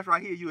LSU. Oh, that's right.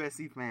 He a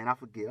USC fan. I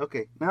forget.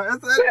 Okay. Now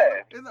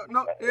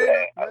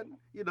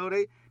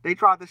they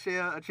tried to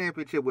share a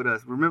championship with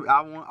us. Remember,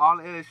 I want all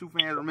the LSU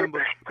fans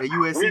remember that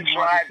USC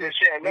tried to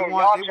share. They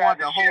want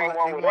to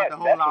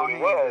hold our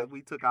hands as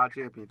we took our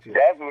championship.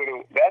 That's what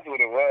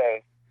it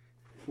was.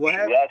 What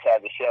happened? Y'all tried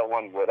to share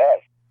one with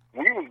us.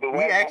 We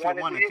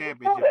actually won the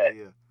championship that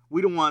year.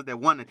 We the ones that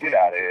won the championship.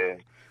 Get out of here.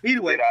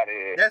 Either way, get out of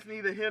here. That's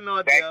neither here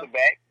nor there. Back to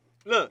back.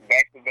 Look,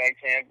 back-to-back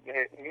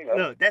champions.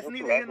 Look, that's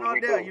neither here nor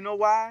there. You know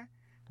why?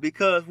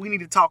 Because we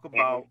need to talk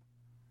about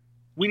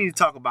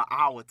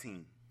our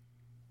team,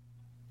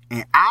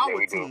 and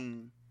our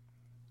team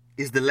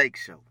is the Lake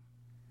Show.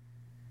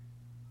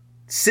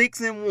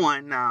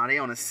 6-1 now. They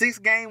on a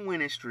 6-game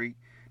winning streak.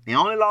 They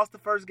only lost the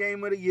first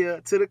game of the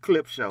year to the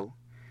Clip Show.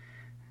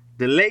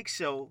 The Lake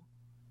Show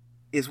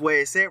is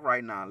where it's at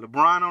right now.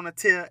 LeBron on the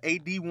tear,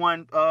 AD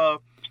won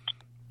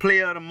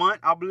Player of the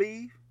Month, I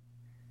believe.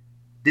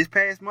 this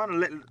past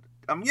month.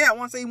 Yeah, I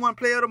want to say he won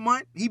Player of the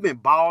Month. He been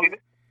balling.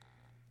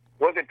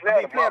 Was it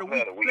Player of the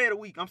Week? Player of the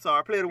Week. I'm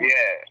sorry, Player of the Week.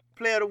 Yeah.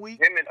 Player of the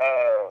Week. Him and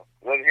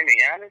was it him and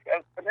Giannis?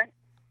 I think.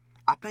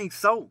 I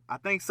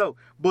think so.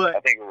 But I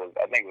think it was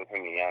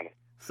him and Giannis.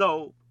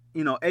 So,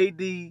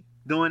 AD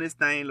doing his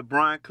thing,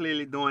 LeBron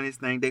clearly doing his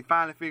thing. They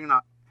finally figuring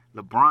out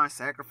LeBron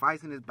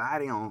sacrificing his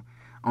body on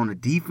the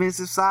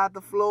defensive side of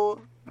the floor.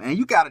 Man,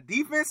 you got a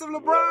defensive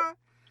LeBron? Yeah.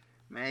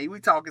 Man, we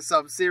talking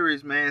something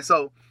serious, man.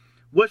 So,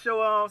 what's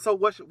your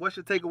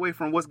takeaway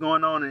from what's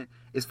going on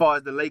as far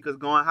as the Lakers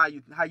going? How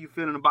you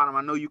feeling about them?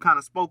 I know you kind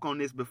of spoke on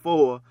this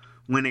before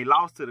when they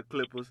lost to the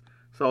Clippers.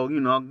 So,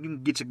 you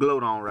can get your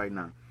gloat on right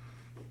now.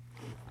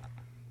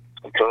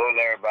 I told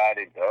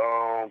everybody,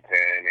 don't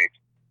panic.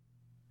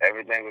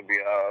 Everything will be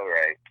all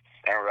right.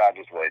 Aaron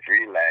Rodgers was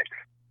relax.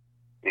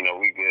 We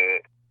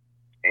good.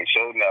 And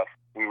sure enough,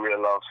 we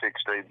reeled off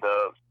 6 straight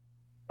dubs.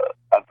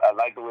 I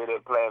like the way they're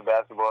playing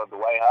basketball. The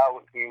Dwight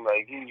Howard team,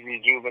 like, he's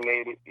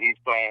rejuvenated. He's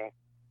playing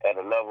at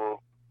a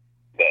level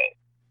that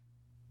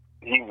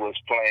he was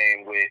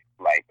playing with,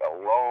 like, a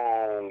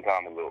long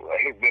time ago.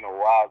 Like, it's been a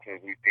while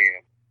since we've seen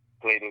him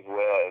play this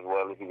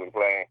well as he's been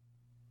playing.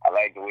 I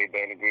like the way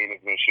Danny Green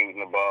has been shooting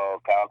the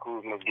ball. Kyle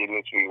Kuzma's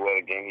getting his feet wet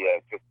again. He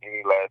had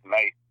 15 last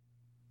night.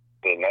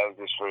 And that was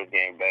his first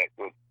game back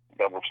with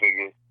double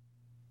figures.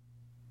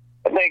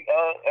 I think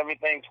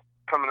everything's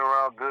coming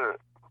around good.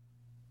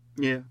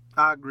 Yeah,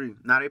 I agree.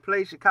 Now, they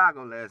played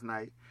Chicago last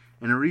night,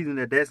 and the reason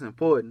that's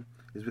important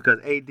is because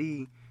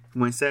AD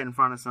went sat in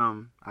front of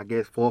some, I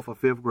guess, 4th or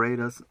 5th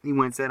graders. He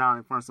went sat down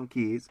in front of some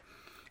kids,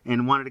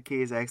 and one of the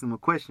kids asked him a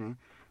question.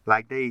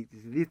 Like,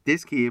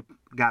 this kid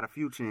got a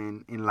future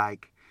in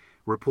like,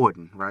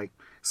 reporting, right?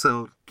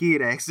 So,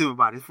 kid asked him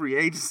about his free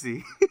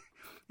agency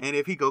and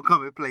if he go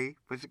come and play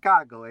for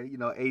Chicago.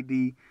 And,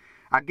 AD,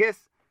 I guess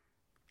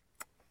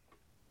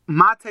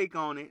my take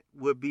on it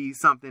would be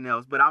something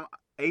else, but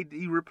AD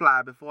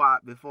replied before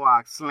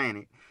I slant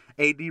it.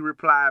 AD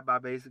replied by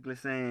basically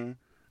saying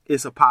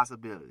it's a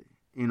possibility.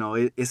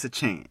 It's a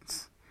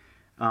chance.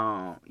 He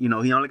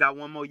only got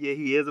one more year.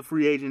 He is a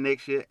free agent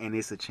next year, and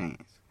it's a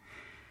chance.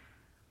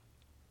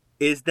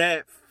 Is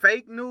that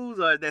fake news,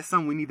 or is that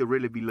something we need to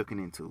really be looking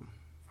into?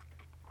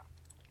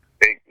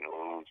 Fake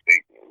news.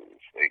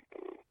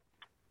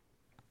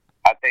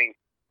 I think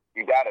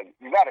you gotta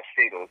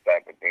say those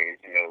type of things.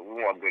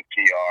 We want good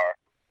PR.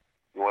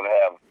 You want to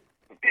have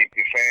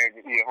your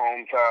fans in your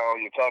hometown.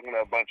 You're talking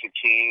to a bunch of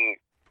teams,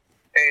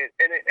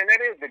 and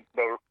that is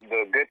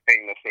the good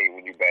thing to say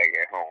when you're back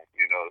at home.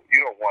 You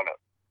don't want to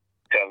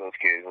tell those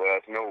kids, well,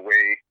 there's no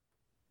way.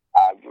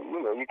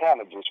 You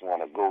kind of just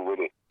want to go with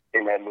it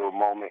in that little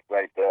moment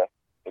right there,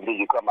 and then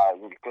you come out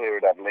and you clear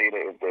it up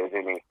later if there's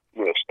any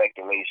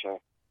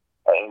speculation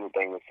or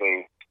anything to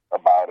say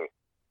about it.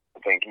 I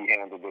think he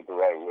handled it the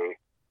right way.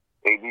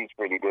 AD's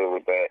pretty good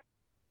with that.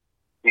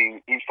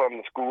 He's from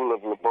the school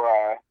of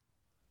LeBron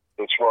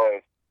as far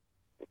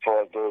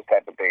as those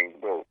type of things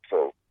go.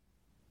 So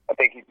I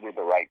think he did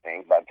the right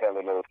thing by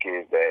telling those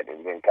kids that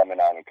and then coming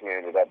out and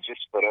clearing it up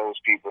just for those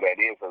people that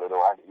is a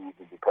little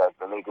uneasy because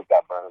the Lakers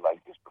got burned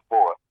like this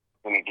before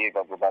when he gave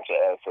up a bunch of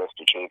assets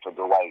to trade for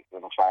Dwight in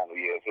the final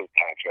year of his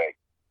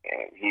contract.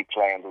 And he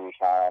planned to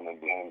resign,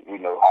 and then we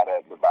know how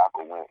that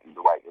debacle went, and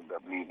Dwight ended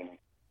up leaving,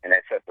 and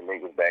that set the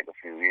Lakers back a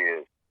few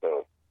years.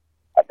 So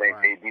I think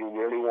AD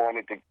really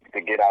wanted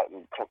to get out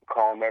and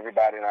calm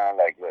everybody down.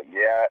 Like, look,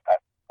 yeah,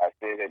 I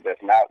said that.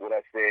 That's not what I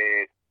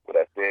said. What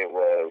I said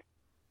was,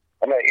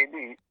 I'm like, AD,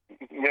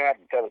 you don't have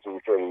to tell us what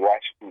we said. We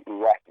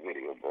watched the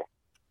video, bro.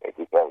 Like,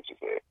 we thought what you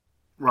said.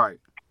 Right.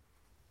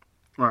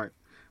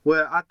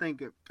 Well, I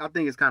think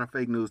it's kind of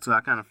fake news too.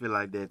 I kind of feel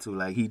like that too.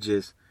 Like he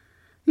just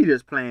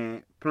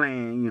playing,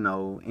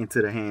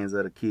 into the hands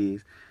of the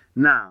kids.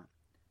 Now,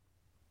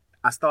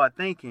 I start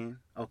thinking,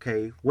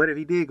 okay, what if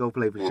he did go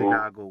play for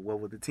Chicago? What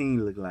would the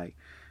team look like?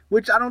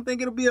 Which I don't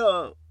think it'll be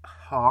a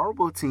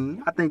horrible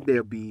team. I think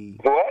they'll be.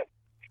 What?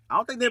 I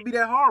don't think they'll be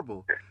that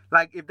horrible.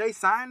 Like if they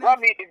sign it. I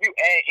mean, if you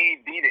add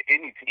AD to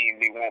any team,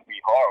 they won't be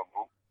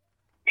horrible.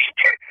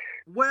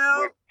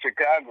 Well, with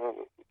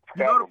Chicago.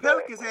 The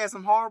Pelicans had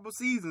some horrible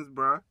seasons,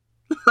 bro.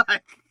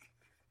 Like,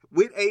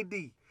 with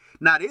AD.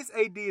 Now, this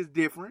AD is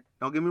different.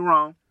 Don't get me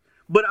wrong.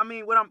 But, I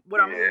mean, what I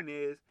mean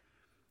is,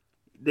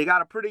 they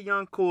got a pretty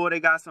young core. They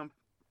got some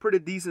pretty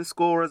decent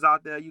scorers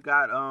out there. You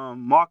got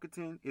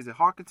Marketing. Is it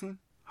Harkington?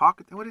 How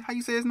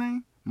you say his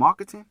name?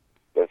 Marketing?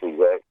 That's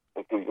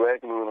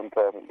exactly what I'm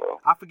talking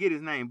about. I forget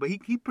his name, but he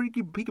can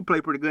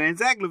play pretty good. And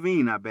Zach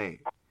LaVine not bad.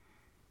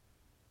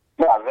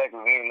 No, Zach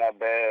LaVine not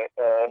bad.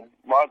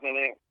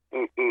 Marketing.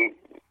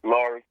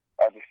 Laurie,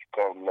 I just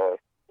call him Laurie.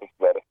 It's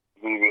better.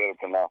 He's easier to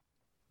pronounce.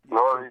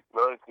 Laurie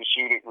can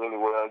shoot it really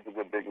well. He's a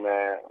good big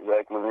man.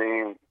 Zach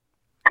LaVine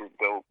is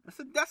dope.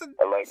 That's a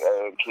I like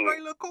great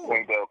little core.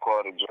 Wendell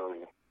Carter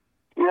Jr.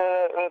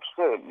 Yeah, that's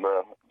good,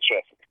 bro.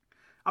 Trust me.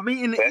 I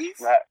mean, in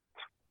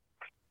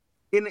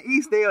the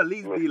East, they'll at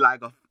least be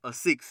like a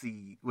 6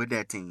 seed with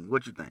that team.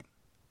 What you think?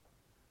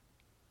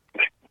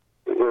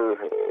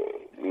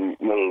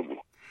 Maybe.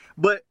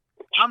 But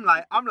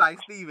I'm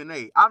like Stephen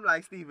A. I'm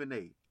like Stephen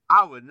A.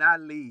 I would not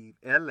leave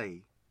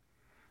L.A.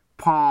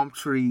 palm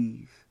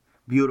trees,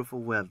 beautiful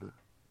weather,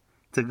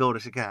 to go to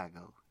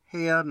Chicago.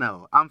 Hell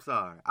no. I'm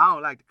sorry. I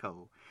don't like the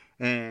cold.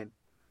 And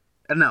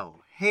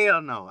no,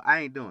 hell no. I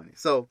ain't doing it.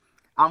 So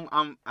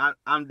I'm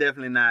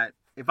definitely not.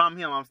 If I'm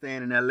him, I'm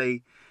staying in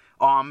L.A.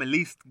 or I'm at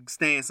least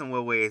staying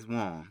somewhere where it's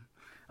warm.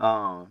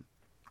 I'm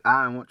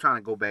trying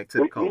to go back to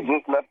the cold. He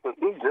just left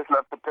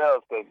the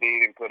Pels because they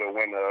didn't put a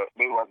winner.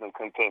 They wasn't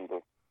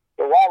contenders.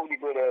 So why would you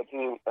go to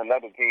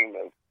another team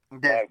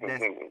that's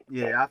contenders?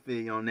 Yeah, I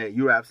feel you on that.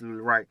 You're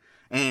absolutely right.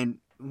 And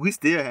we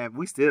still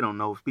don't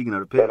know. Speaking of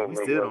the Pels, we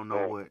still don't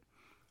know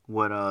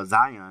what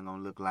Zion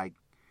gonna look like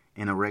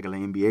in a regular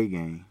NBA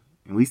game,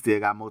 and we still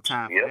got more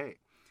time for that.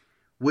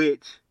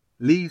 Which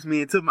leads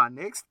me into my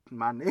next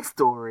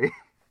story,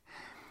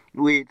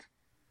 with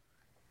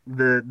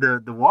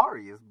the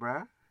Warriors,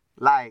 bruh.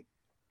 Like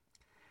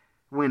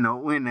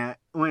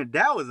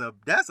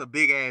that's a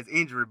big ass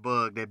injury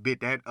bug that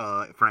bit that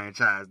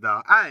franchise,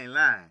 dog. I ain't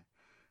lying.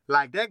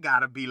 Like that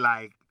gotta be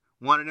like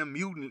one of them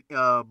mutant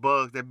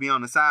bugs that be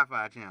on the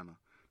Sci-Fi Channel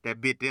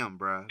that bit them,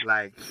 bruh.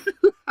 Like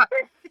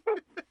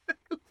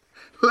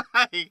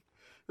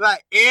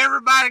like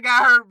everybody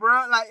got hurt,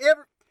 bruh. Like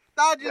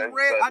I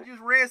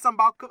just read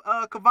something about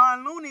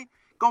Kevon Looney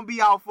gonna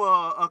be out for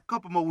a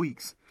couple more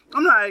weeks.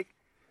 I'm like,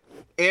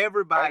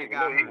 everybody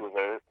got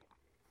hurt.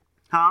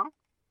 Huh?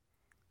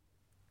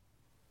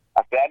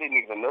 I said I didn't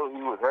even know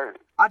he was hurt.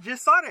 I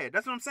just saw that.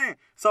 That's what I'm saying.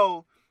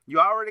 So you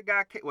already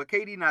got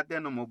KD not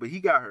there no more, but he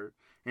got hurt,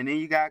 and then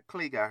you got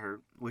Clay got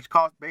hurt, which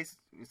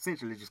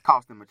essentially just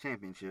cost them a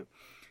championship.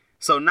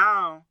 So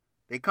now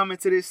they come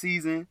into this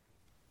season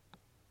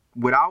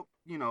without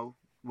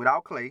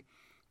Clay,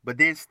 but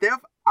then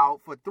Steph out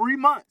for 3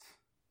 months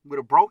with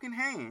a broken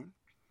hand,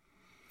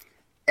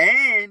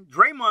 and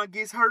Draymond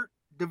gets hurt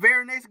the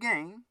very next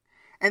game,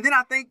 and then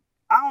I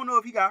don't know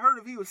if he got hurt,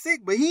 if he was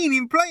sick, but he didn't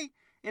even play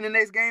in the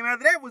next game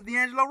after that was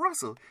D'Angelo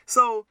Russell.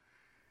 So,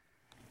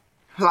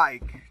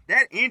 like,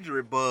 that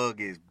injury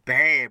bug is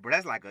bad, bro.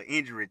 That's like an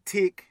injury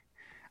tick.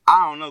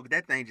 I don't know,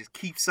 that thing just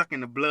keeps sucking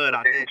the blood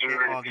out that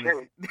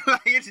organization.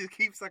 Like, it just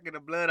keeps sucking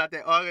the blood out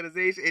that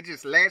organization. It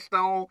just latched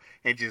on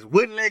and just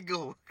wouldn't let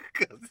go.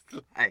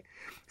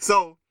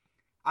 So,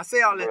 I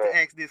say I'll let to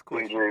ask this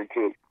question.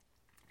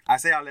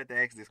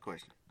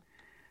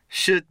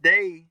 Should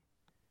they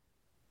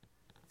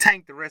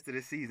tank the rest of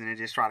the season and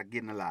just try to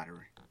get in the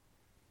lottery?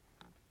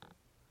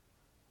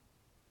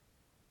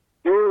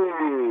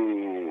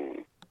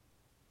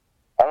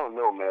 I don't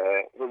know,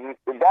 man.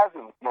 The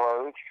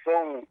basketball, it's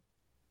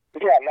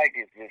not like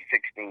it's just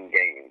 16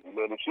 games.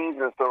 But the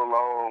season's so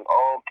long,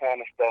 all kind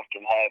of stuff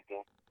can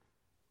happen.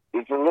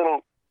 It's a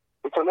little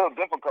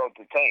difficult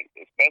to tank,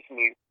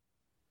 especially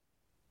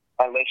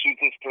unless you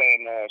just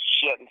plan on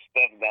shutting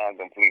Steph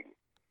down completely.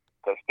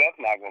 Because Steph's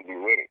not going to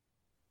be with it.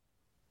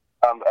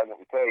 I'm going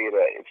to tell you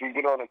that. If you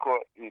get on the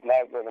court, he's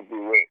not going to be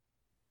with it.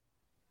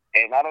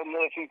 And I don't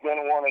know if he's going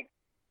to want to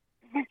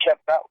be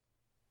kept out.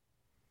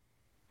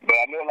 But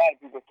I know a lot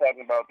of people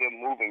talking about them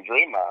moving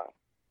Draymond.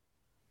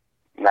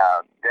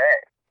 Now,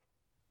 that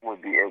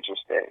would be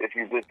interesting if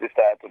you just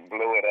decide to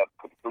blow it up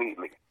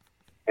completely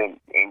and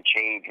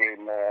trade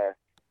Draymond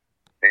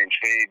and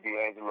trade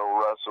D'Angelo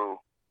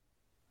Russell.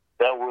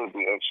 That would be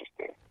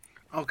interesting.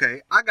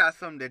 Okay, I got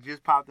something that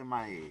just popped in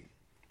my head,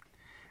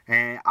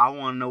 and I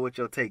want to know what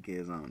your take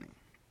is on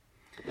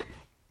it.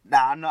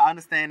 Now, I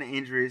understand the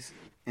injuries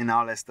and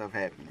all that stuff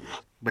happening,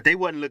 but they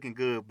wasn't looking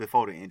good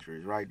before the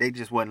injuries, right? They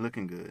just wasn't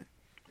looking good.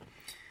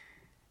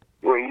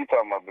 What are you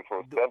talking about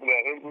before Steph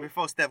got injured?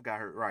 Before Steph got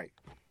hurt, right.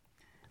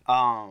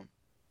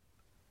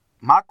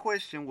 My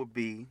question would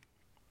be,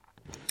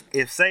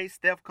 if, say,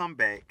 Steph come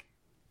back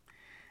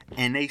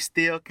and they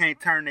still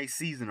can't turn their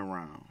season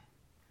around,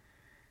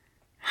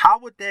 how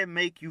would that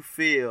make you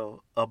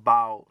feel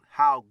about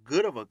how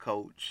good of a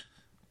coach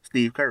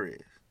Steve Kerr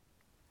is?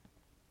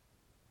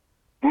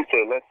 You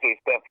said, let's say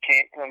Steph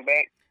can't come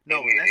back?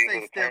 No, let's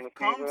say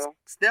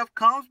Steph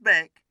comes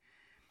back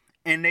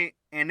and they're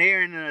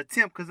in an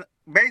attempt, because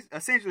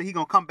essentially he's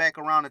going to come back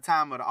around the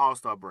time of the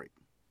All-Star break.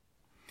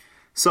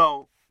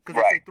 So,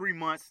 because they say 3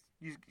 months,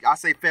 I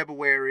say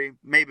February,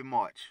 maybe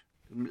March.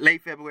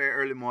 Late February,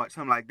 early March,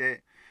 something like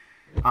that.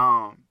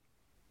 Now,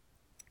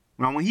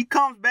 when he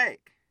comes back,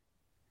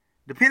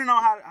 depending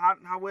on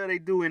how well they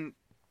do in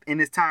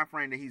this time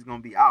frame that he's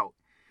going to be out,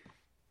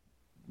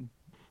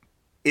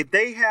 if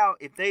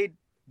they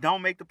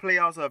don't make the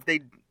playoffs, or if they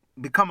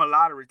become a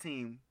lottery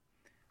team,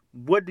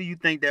 what do you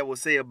think that will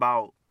say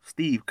about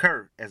Steve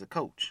Kerr as a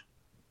coach?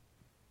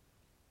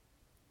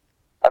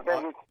 I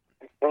think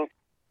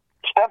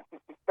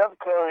Steph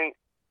Curry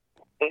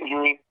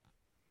injury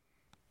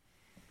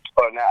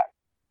or not.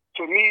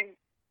 To me,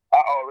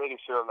 I already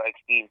feel like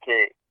Steve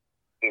Kerr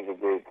is a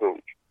good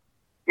coach,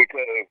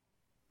 because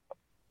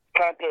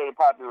contrary to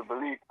popular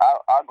belief,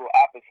 I'll go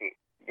opposite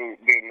than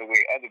the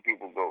way other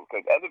people go,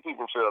 because other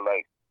people feel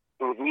like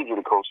it was easy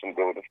to coach some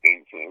Golden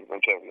State teams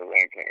when Kevin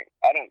Durant came.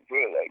 I don't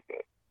feel like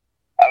that.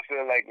 I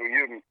feel like when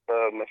you're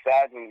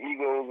massaging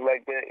egos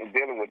like that and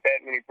dealing with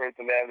that many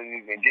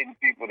personalities and getting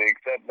people to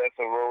accept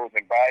lesser roles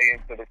and buy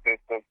into the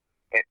system,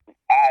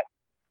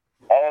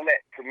 all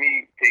that to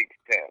me takes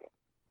talent.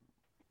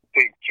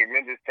 Takes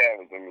tremendous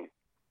talent to me.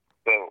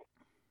 So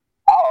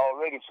I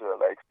already feel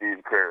like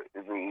Steve Kerr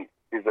is a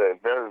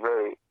very,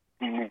 very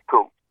unique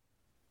coach.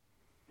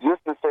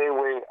 Just the same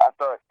way I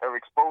thought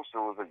Eric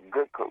Spoelstra was a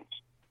good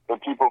coach.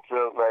 But people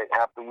feel like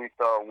after we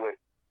saw what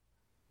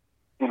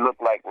he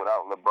looked like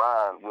without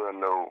LeBron, we'll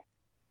know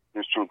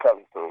his true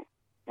colors. So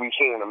we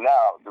seeing him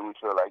now, do we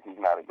feel like he's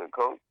not a good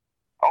coach?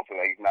 I don't feel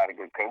like he's not a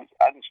good coach.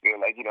 I just feel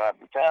like he don't have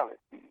the talent.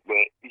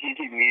 But he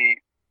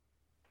needs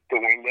to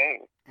win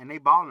games. And they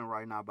balling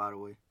right now, by the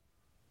way.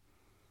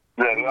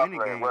 Yeah, they are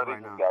playing well. They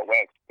just got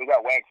waxed. They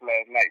got waxed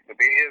last night, but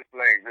they is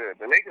playing good.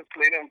 The Lakers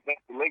play them.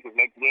 The Lakers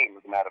next game,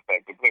 as a matter of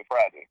fact. They play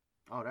Friday.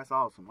 Oh, that's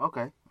awesome.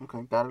 Okay.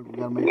 Gotta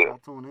make sure I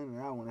tune into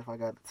that one if I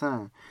got the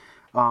time.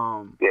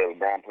 Yeah,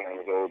 Don playing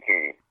his old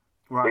team.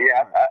 Right. But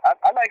yeah, right.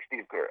 I like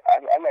Steve Kerr. I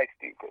like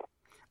Steve Kerr.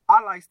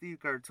 I like Steve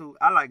Kerr too.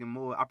 I like him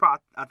more.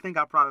 I think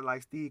I probably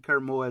like Steve Kerr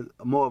more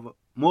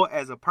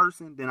as a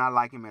person than I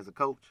like him as a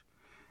coach.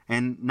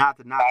 And not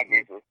to knock. I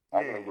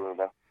can agree with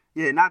that.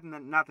 Yeah, not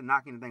to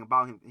knock anything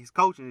about him. His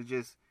coaching is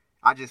just,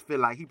 I just feel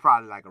like he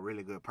probably like a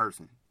really good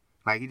person.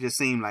 Like he just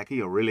seemed like he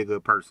a really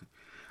good person.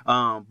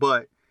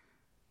 But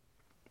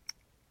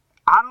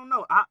I don't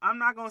know. I'm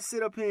not gonna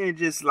sit up here and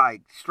just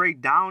like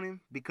straight down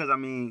him because I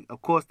mean,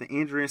 of course, the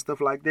injury and stuff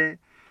like that.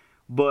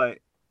 But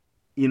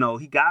you know,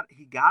 he got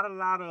a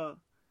lot of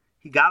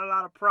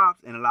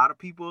props and a lot of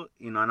people.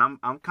 You know, and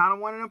I'm kind of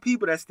one of them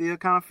people that still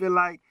kind of feel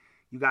like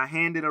you got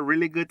handed a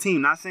really good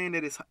team. Not saying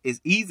that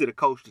it's easy to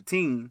coach the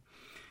team.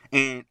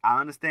 And I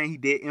understand he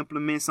did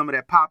implement some of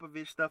that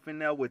Popovich stuff in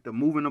there with the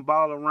moving the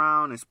ball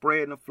around and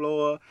spreading the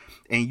floor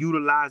and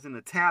utilizing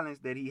the talents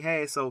that he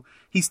had. So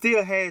he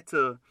still had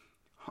to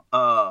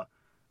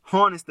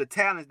harness the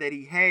talents that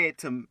he had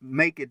to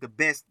make it the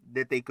best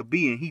that they could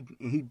be. And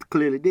he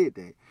clearly did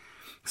that.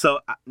 So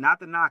not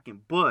to knock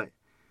him, but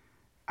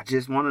I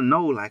just want to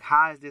know, like,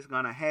 how is this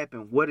going to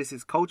happen? What is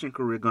his coaching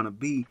career going to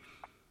be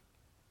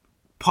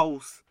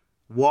post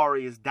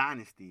Warriors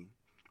dynasty?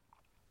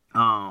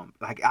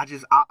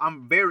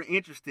 I'm very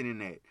interested in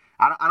that.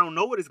 I don't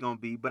know what it's gonna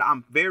be, but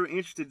I'm very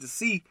interested to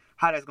see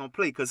how that's gonna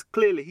play because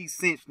clearly he's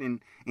cinched in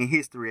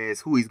history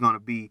as who he's gonna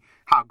be,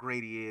 how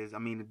great he is. I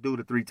mean, the dude,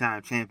 a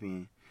 3-time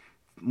champion,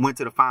 went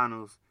to the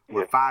finals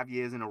with 5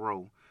 years in a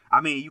row. I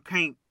mean, you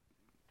can't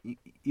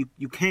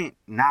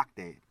knock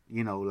that.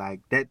 You know, like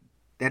that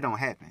don't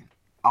happen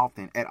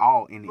often at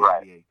all in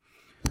the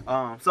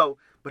NBA.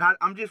 But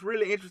I'm just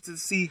really interested to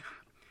see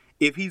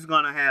if he's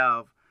gonna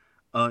have.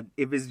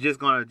 If it's just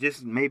gonna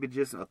maybe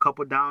a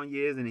couple down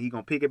years and he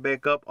gonna pick it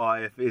back up, or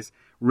if it's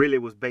really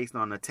was based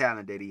on the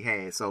talent that he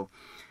had. So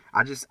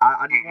I just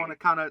want to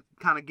kind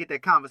of get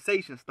that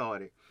conversation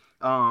started.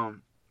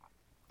 And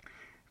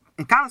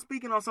kind of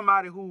speaking on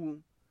somebody who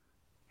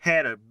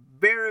had a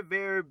very,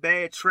 very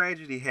bad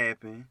tragedy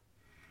happen,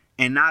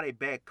 and not a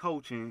bad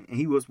coaching. And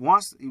he was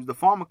the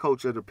former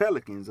coach of the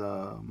Pelicans,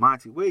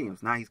 Monty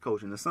Williams. Now he's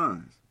coaching the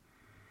Suns,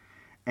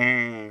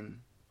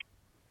 and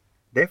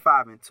they're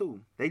 5-2.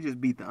 They just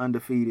beat the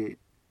undefeated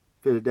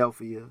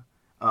Philadelphia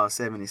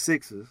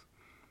 76ers.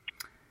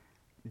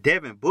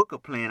 Devin Booker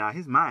playing out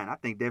his mind. I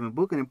think Devin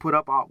Booker done put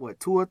up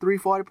 2 or 3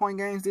 40-point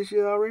games this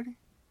year already.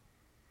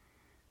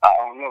 I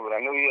don't know, but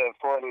I know he had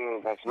 40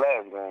 against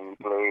last game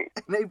he played.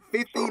 They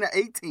 15 or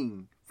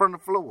 18 from the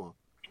floor.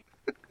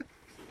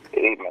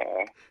 Hey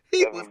man,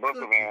 Devin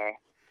Booker, man.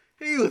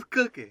 He was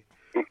cooking.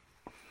 He's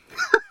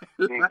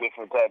a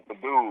different type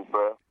of dude,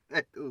 bro.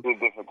 He's a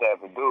different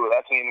type of dude.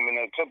 I seen him in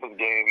that Clippers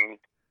game. And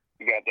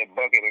he got that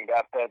bucket and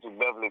got Patrick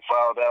Beverly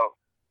fouled out.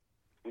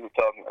 He was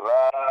talking a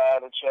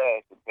lot of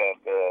trash to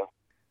Pat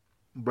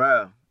Bev.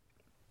 Bruh.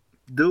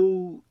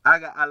 Dude,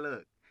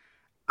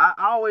 I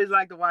always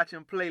like to watch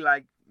him play,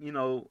 like, you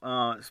know,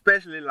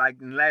 especially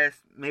like in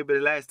the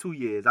last 2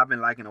 years. I've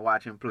been liking to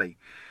watch him play.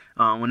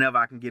 Whenever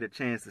I can get a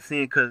chance to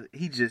see him, because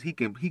he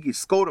can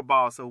score the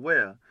ball so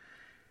well.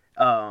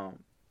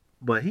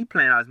 But he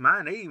playing out his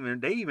mind.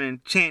 They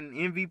even chanting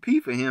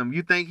MVP for him.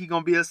 You think he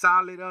gonna be a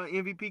solid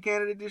MVP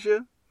candidate this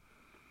year?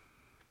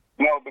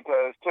 No,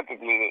 because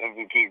typically the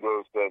MVP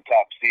goes to a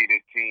top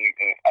seeded team,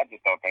 and I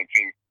just don't think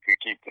he can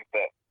keep the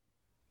step.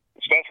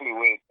 Especially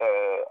with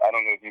I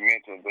don't know if you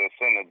mentioned the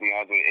center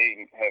DeAndre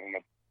Ayton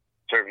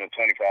serving a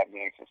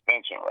 25-game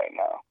suspension right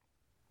now.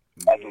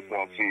 Yeah. I just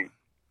don't see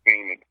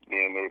Phoenix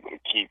being able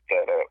to keep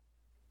that up,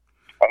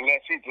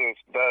 unless he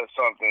just does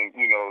something,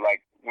 you know,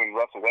 like when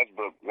Russell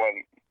Westbrook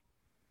won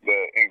the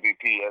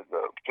MVP as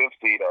the 5th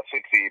seed or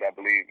 6th seed, I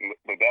believe.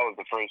 But that was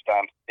the first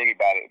time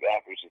anybody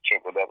had averaged a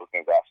triple-double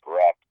since Oscar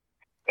Robertson.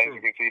 As you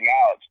can see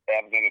now,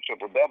 averaging a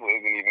triple-double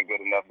isn't even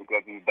good enough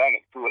because he's done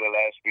it 2 of the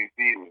last 3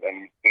 seasons and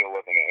he still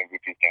wasn't an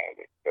MVP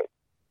candidate. But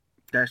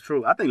that's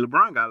true. I think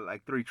LeBron got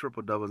like 3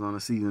 triple-doubles on the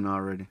season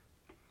already.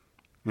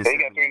 He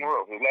got 3 in a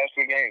row. His last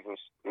 3 games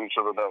was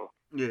triple-double.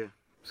 Yeah.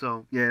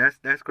 So, yeah,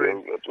 that's crazy.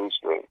 Yeah, he got 3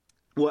 straight.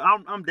 Well,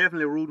 I'm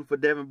definitely rooting for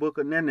Devin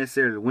Booker, not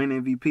necessarily win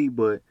MVP,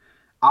 but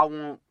I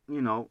want,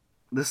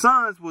 the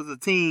Suns was a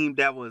team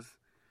that was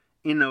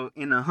in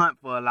the hunt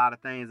for a lot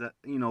of things,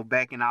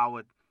 back in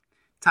our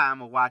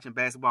time of watching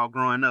basketball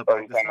growing up. Oh,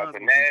 Like you the talking Suns about the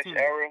were Nash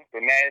contenders. era? The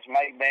Nash,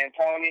 Mike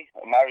D'Antoni,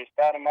 Amari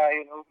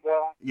Stoudemire, those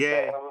guys?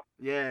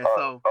 Yeah.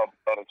 So, Or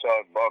the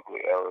Charles Barkley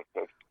era.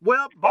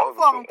 well, both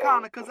of them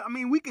kind of, because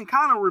we can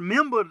kind of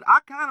remember. I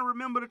kind of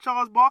remember the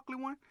Charles Barkley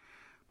one,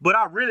 but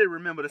I really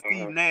remember the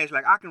Steve Nash.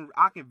 Like I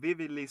can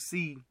vividly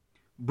see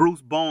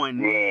Bruce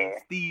Bowen kneeing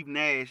Steve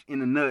Nash in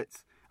the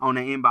nuts on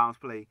the inbounds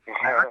play.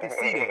 Like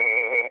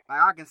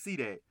I can see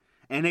that.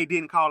 And they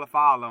didn't call a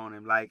foul on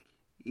him. Like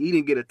he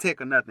didn't get a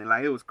tick or nothing.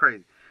 Like it was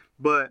crazy.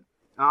 But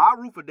I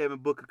root for Devin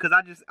Booker because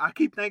I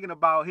keep thinking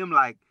about him,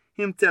 like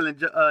him telling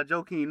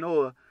Joakim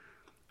Noah,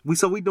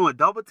 we doing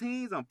double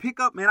teams on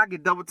pickup. Man, I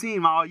get double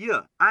team all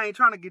year. I ain't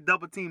trying to get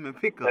double team and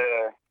pickup.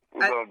 Yeah,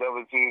 we doing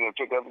double team and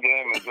pickup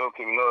game, and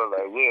Joakim Noah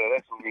like, yeah,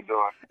 that's what we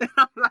doing.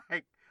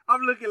 And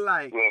I'm looking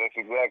like, yeah, that's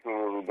exactly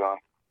what we doing.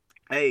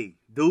 Hey,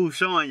 dude,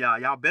 showing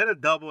y'all better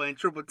double and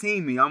triple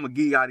team me. I'm gonna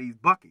give y'all these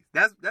buckets.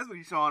 That's what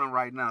he's showing them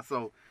right now.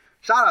 So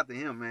shout out to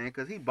him, man,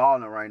 because he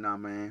balling right now,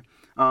 man.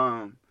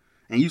 And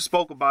you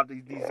spoke about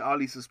all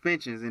these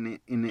suspensions in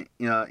the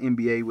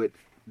NBA with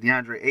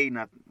DeAndre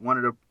Ayton, one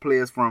of the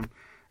players from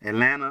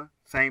Atlanta.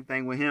 Same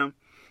thing with him.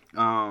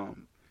 I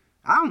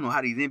don't know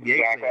how these NBA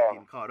players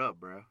getting caught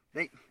up, bro.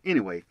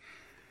 Anyway,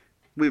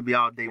 we'll be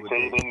all day with that.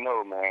 They didn't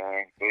know,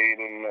 man. They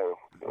didn't know.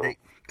 So. They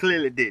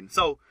clearly didn't.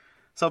 So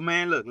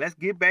man, look, let's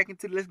get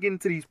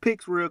into these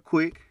picks real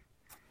quick,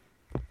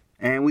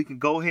 and we can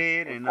go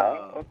ahead and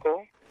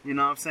you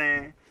know what I'm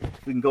saying?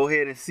 We can go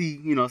ahead and see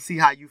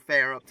how you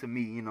fare up to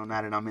me, now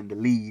that I'm in the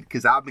lead,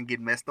 because I've been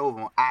getting messed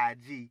over on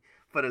IG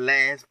for the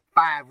last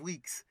 5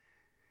 weeks.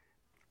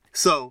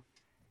 So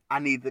I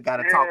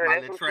gotta talk my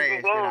little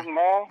trash.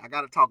 I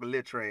gotta talk a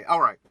little trash. All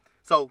right,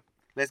 so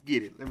let's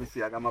get it. Let me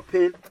see. I got my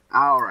pen.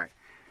 All right.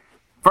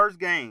 First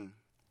game.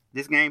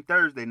 This game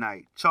Thursday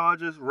night.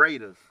 Chargers,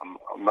 Raiders. I'm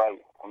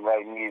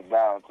writing these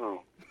down too.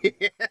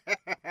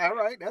 All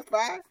right, that's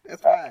fine.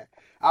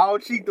 I'll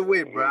cheat the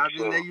win, bro. I'll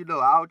just let you know.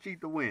 I'll cheat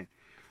the win.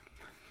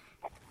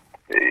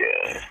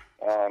 Yeah,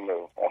 I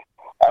know.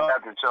 I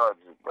got the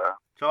Chargers, bro.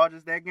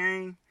 Chargers that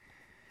game?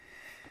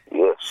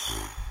 Yes.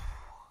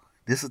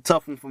 This is a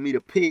tough one for me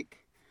to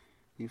pick.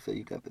 You say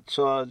you got the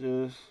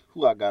Chargers.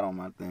 Who I got on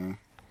my thing?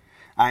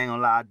 I ain't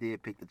gonna lie, I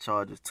did pick the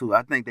Chargers too.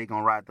 I think they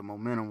gonna ride the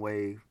momentum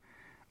wave.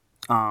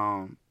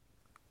 But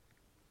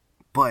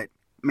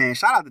man,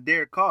 shout out to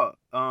Derek Carr.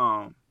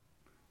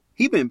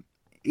 He been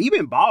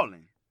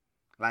balling.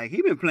 Like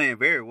he been playing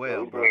very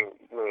well, bro.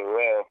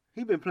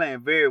 He been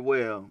playing very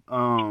well.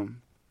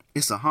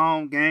 It's a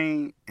home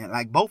game, and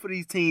like both of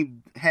these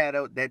teams had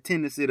that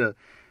tendency to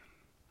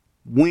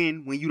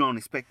win when you don't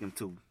expect them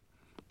to.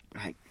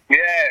 Like,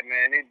 yeah,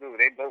 man, they do.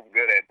 They both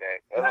good at that.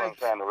 That's what I'm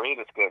saying. The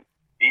Raiders could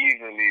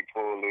easily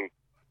pull the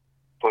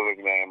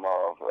game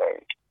off,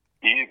 right?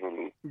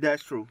 Easily.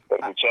 That's true.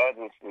 But the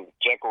Chargers is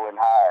Jekyll and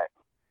Hyde.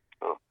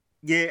 So.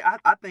 Yeah,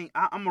 I think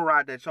I'm gonna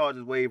ride that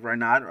Chargers wave right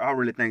now. I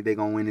really think they're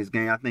gonna win this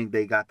game. I think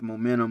they got the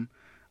momentum.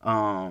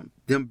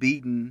 Them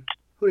beating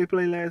who they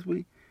played last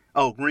week?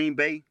 Oh, Green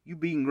Bay. You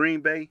beating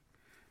Green Bay?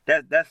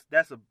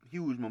 That's a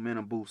huge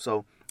momentum boost.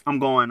 So I'm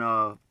going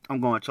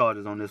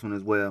Chargers on this one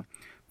as well.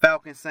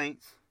 Falcons,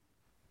 Saints.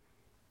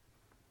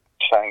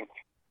 Saints.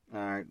 All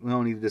right, we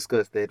don't need to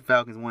discuss that.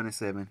 Falcons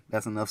 1-7.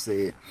 That's enough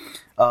said.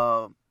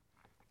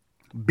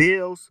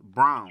 Bills,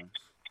 Browns.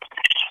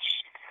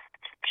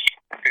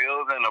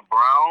 Bills and the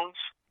Browns.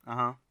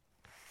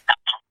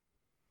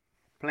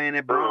 Playing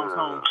at Browns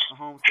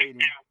home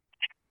stadium.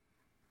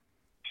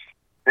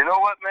 You know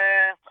what,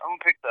 man? I'm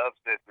gonna pick the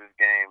upset this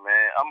game,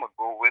 man. I'm gonna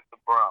go with the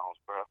Browns,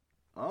 bro.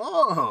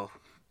 Oh,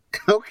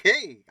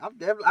 okay. I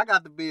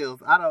got the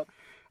Bills.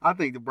 I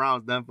think the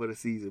Browns done for the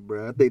season,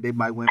 bro. I think they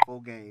might win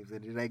 4 games,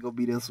 and it ain't gonna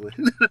be this one.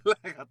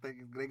 Like, I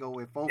think they gonna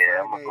win 4 games.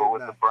 Yeah, I'm gonna go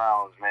with the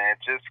Browns, man.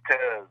 Just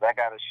cause I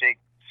gotta shake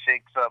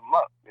something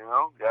up,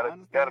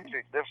 Gotta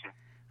pick different.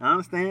 I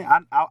understand.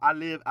 I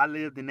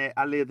lived in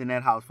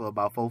that house for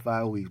about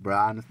 4-5 weeks, bro.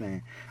 I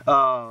understand.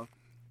 Lions,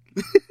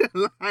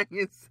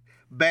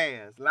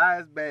 Bears.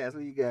 Who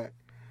you got?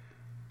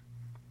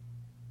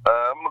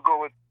 I'm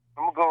gonna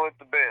go with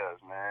the Bears,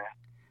 man.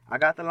 I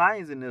got the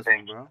Lions in this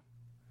one, bro.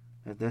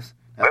 That's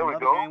another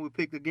game we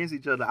picked against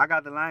each other. I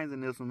got the Lions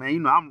in this one,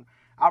 man.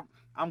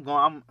 I'm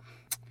gonna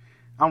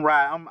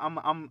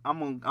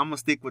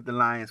stick with the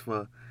Lions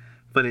for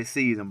this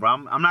season, bro.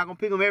 I'm not gonna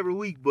pick them every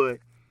week, but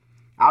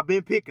I've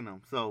been picking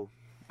them, so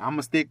I'm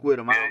gonna stick with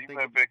them. Yeah, you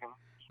been picking them.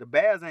 The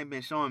Bears ain't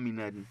been showing me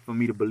nothing for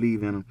me to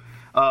believe in them.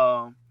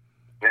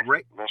 Been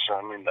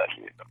showing me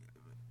nothing.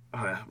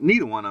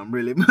 Neither one of them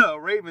really.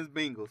 Ravens,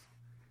 Bengals.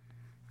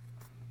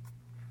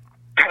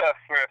 I'm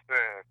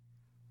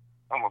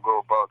gonna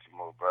go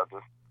Baltimore,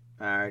 brother.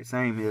 All right,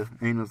 same here.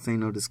 Ain't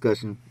no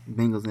discussion.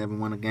 Bengals never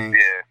won a game.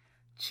 Yeah.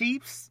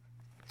 Chiefs,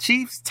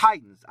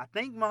 Titans. I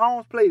think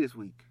Mahomes play this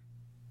week.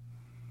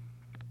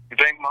 You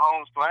think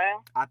Mahomes playing?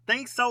 I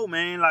think so,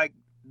 man. Like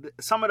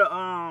some of the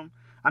I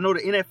know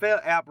the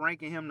NFL app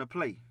ranking him to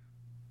play.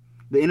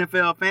 The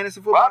NFL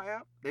fantasy football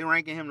app, they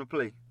ranking him to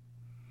play.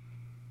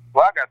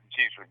 Well, I got the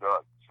Chiefs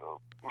regardless,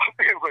 so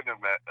it wouldn't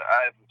matter.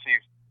 I have the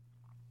Chiefs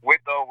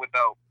with or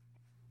without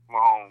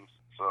Mahomes,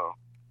 so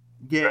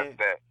yeah. that's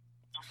that.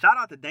 Shout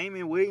out to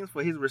Damian Williams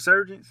for his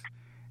resurgence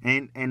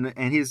and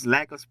his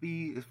lack of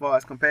speed as far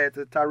as compared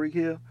to Tyreek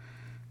Hill.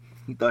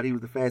 He thought he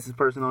was the fastest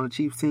person on the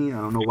Chiefs team.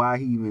 I don't know why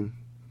he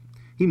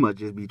must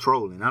just be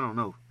trolling. I don't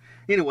know.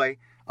 Anyway,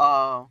 wait,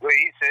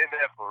 he said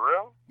that for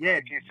real? Yeah,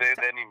 like he said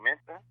that he meant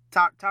that.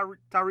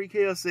 Tyreek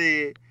Hill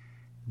said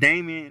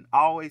Damian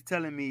always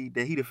telling me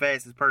that he the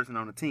fastest person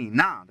on the team.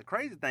 Now, the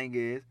crazy thing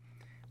is,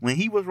 when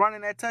he was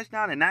running that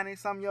touchdown at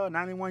 90-something yard,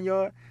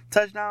 91-yard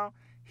touchdown,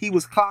 he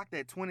was clocked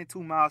at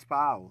 22 miles per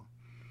hour.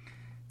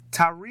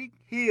 Tyreek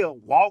Hill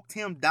walked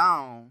him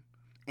down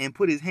and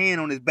put his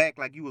hand on his back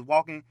like he was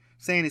walking,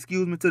 saying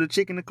excuse me to the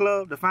chick in the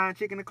club, the fine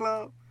chick in the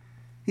club.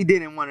 He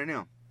didn't one of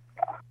them.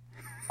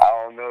 I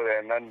don't know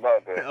that, nothing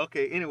about that.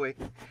 Okay, anyway,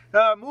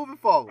 moving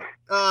forward.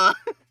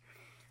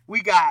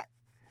 We got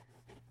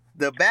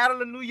the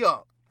Battle of New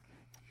York,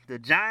 the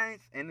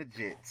Giants and the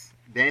Jets.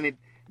 Danny,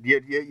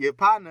 your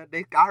partner,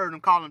 I heard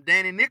him call him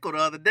Danny Nickel the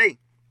other day.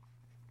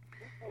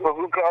 Well,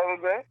 who called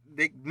him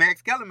that?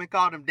 Max Kellerman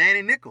called him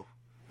Danny Nickel.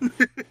 What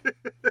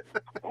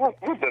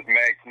does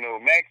Max know?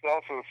 Max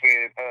also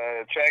said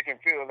track and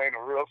field ain't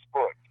a real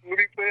sport. What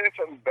he said?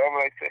 Something dumb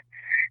like that.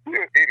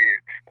 You're an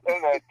idiot.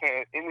 I'm not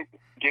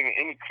giving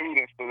any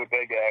credence to what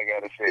that guy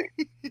got to say.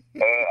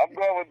 I'm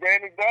going with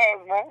Danny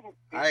Dawes, man.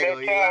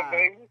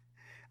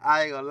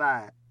 I ain't gonna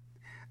lie.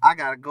 I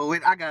gotta go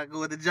with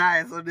the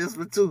Giants on this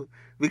one too,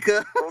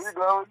 because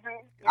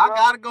I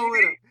gotta go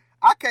with them.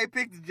 I can't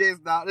pick the Jets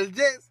now. The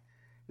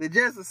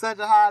Jets are such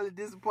a highly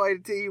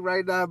disappointed team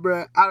right now,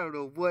 bro. I don't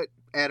know what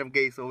Adam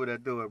Gase over there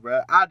doing,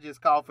 bro. I just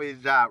called for his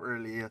job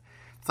earlier,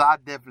 so I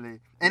definitely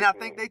and I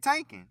think they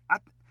tanking. I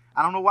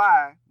don't know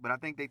why, but I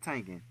think they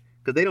tanking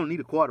because they don't need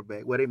a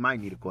quarterback. Well, they might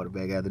need a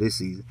quarterback after this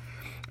season.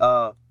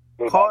 They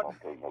don't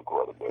take no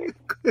quarterback.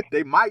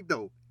 They might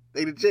though.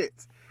 They the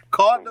Jets.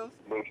 Cardinals,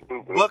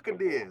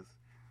 Buccaneers.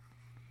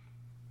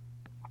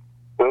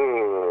 I'm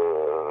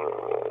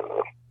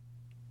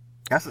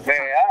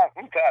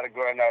tired of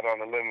going out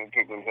on a limb and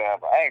picking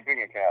Tampa. I ain't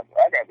picking Tampa.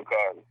 I got the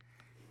Cardinals.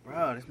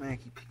 Bro, this man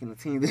keep picking the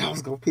team that I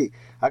was gonna pick.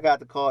 I got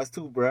the Cards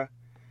too, bro.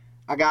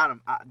 I got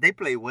them. They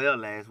played well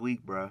last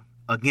week, bro,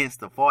 against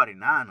the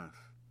 49ers.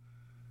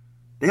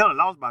 They only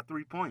lost by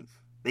 3 points.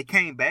 They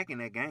came back in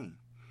that game.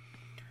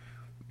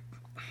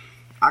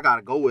 I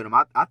gotta go with them.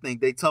 I think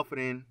they tougher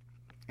than.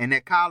 And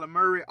that Kyler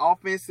Murray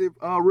offensive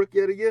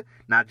rookie of the year.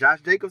 Now, Josh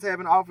Jacobs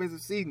having an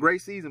offensive season,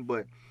 great season,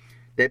 but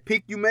that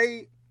pick you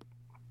made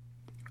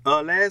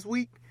last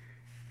week,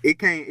 it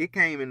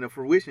came into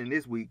fruition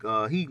this week.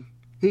 He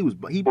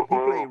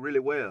played really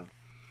well.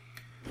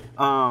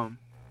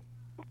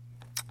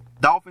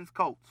 Dolphins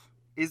Colts.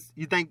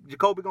 You think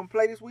Jacoby gonna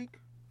play this week?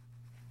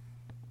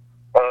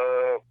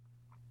 Probably.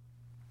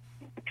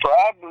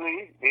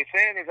 They're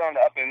saying he's on the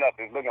up and up.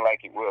 It's looking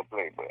like he will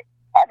play, but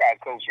I got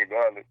Colts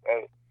regardless.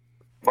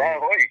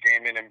 Brian Hoyer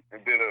came in and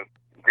did a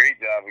great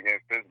job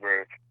against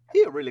Pittsburgh.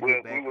 He a really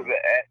good back.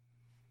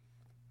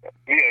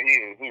 He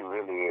is. He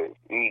really is.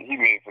 He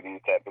made for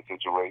these type of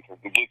situations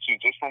to get you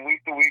just from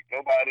week to week.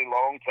 Nobody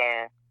long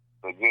term,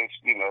 but just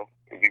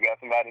if you got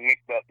somebody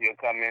mixed up, he'll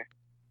come in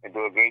and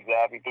do a great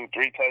job. He threw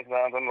 3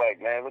 touchdowns. I'm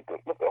like, man, look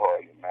at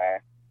Hoyer,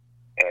 man.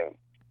 And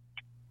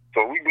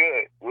so we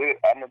good.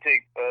 I'm gonna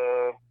take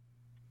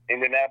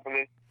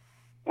Indianapolis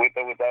with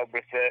or without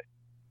Brissett,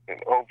 and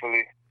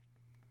hopefully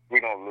we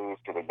don't lose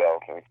to the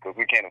Dolphins because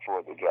we can't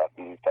afford to drop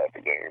these type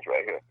of games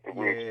right here if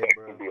we expect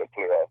to be a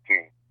playoff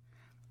team.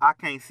 I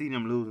can't see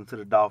them losing to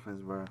the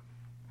Dolphins, bro.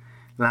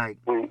 Like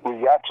we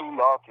got 2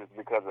 losses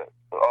because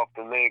off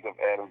the leg of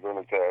Adam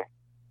Vinatieri,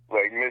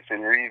 like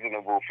missing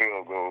reasonable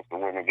field goals to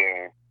win the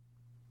game.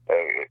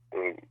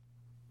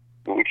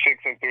 We're 6-3.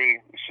 We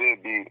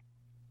should be.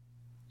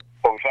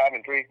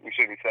 5-3. We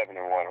should be 7-1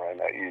 right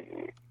now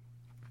easily.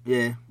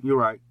 Yeah, you're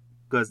right.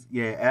 Because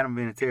Adam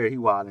Vinatieri, he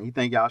wilding. You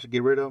think y'all should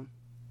get rid of him?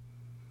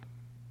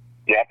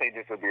 Yeah, I think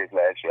this will be his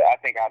last year. I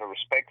think out of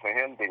respect for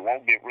him, they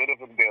won't get rid of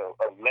him. They'll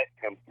let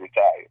him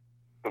retire.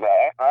 Because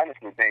I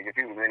honestly think if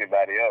he was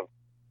anybody else,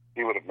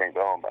 he would have been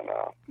gone by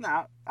now.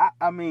 Nah,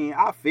 I mean,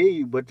 I feel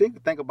you, but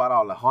think about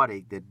all the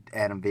heartache that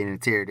Adam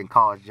Vinatieri done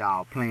caused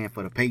y'all playing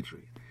for the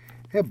Patriots.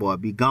 That boy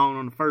be gone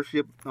on the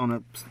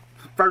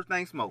first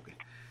thing smoking.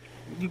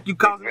 You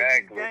causing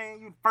this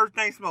game, you first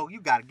thing smoking.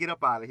 You got to get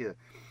up out of here.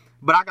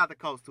 But I got the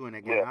Colts too in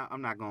that game. Yeah.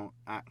 I'm not going.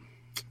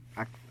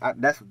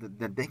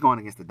 They're going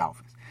against the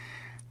Dolphins.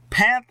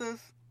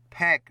 Panthers,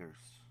 Packers.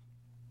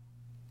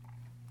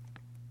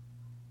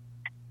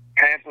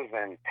 Panthers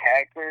and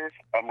Packers.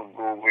 I'm gonna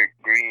go with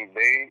Green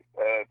Bay.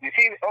 You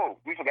seen? Oh,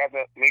 we forgot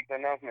to make the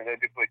announcement that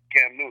they put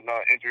Cam Newton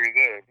on injury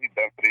reserve. He's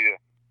done for the year.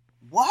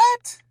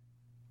 What?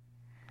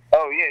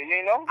 Oh yeah,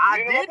 you know? I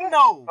didn't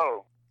know.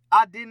 Oh,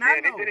 I did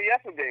not know. They did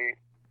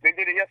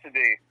it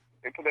yesterday.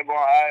 They put that boy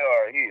on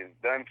IR. He is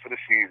done for the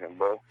season,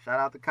 bro. Shout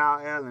out to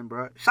Kyle Allen,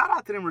 bro. Shout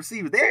out to them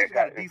receivers. They actually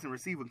got a decent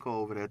receiving core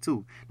over there,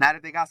 too. Now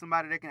that they got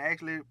somebody that can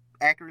actually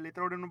accurately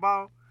throw them the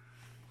ball.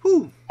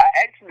 Whew. I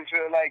actually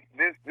feel like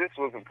this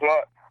was a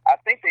plot. I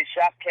think they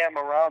shot Cam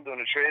around on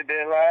the trade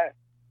deadline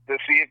to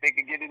see if they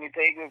could get any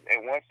takers.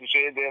 And once the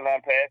trade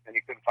deadline passed and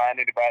he couldn't find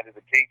anybody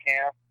to take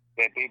Cam,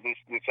 that they just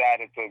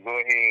decided to go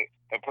ahead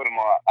and put him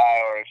on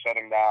IR and shut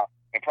him down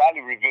and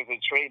probably revisit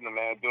trading him,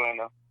 man, during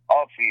the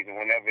offseason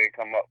whenever it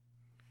come up.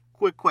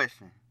 Quick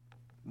question.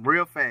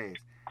 Real fast.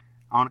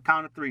 On the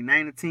count of 3,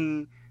 name a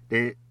team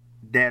that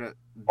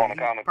on the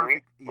count of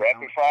 3?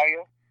 Rapid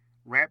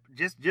fire?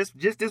 Just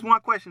this one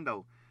question,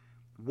 though.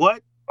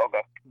 What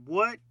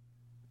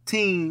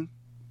team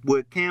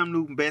would Cam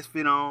Newton best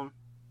fit on?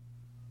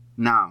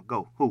 Now,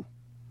 go. Who?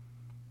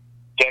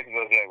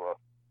 Jacksonville Jaguars.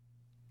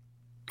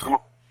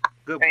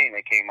 Good. Dang,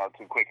 that came out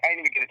too quick. I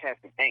didn't even get a chance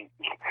to think.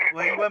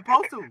 Well, you weren't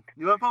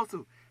supposed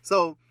to.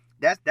 So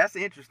that's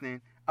interesting.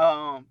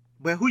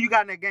 But who you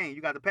got in that game?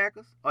 You got the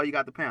Packers or you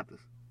got the Panthers?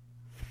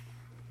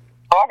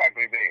 Oh, I got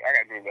Green Bay.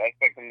 I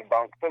expect them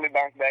to fully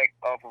bounce back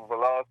off of a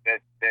loss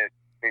that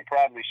they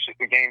probably should.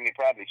 The game they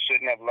probably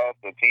shouldn't have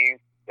lost to a team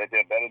that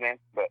they're better than.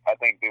 But I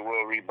think they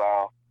will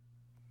rebound.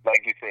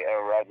 Like you said,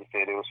 Aaron Rodgers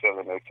said they were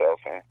feeling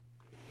themselves, and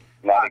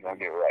now they're gonna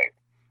get it right.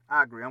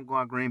 I agree. I'm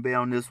going Green Bay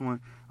on this one.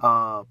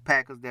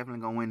 Packers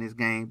definitely going to win this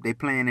game. They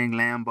playing in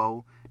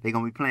Lambeau. They're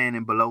going to be playing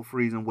in below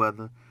freezing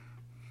weather.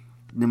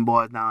 Them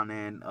boys down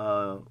there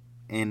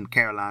in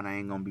Carolina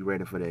ain't going to be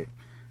ready for that.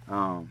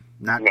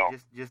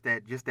 Just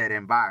that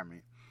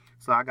environment.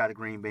 So I got a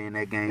Green Bay in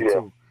that game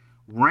too.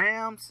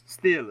 Rams,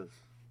 Steelers.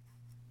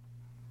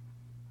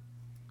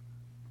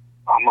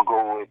 I'm going to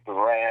go with the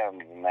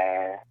Rams,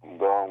 man. I'm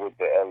going with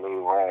the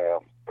LA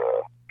Rams,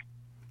 bro.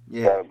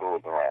 Yeah. Gotta go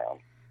with the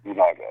Rams. You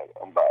know I got it.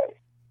 I'm biased.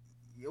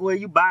 Well,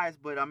 you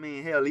biased, but I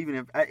mean, hell,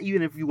 even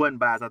if you wasn't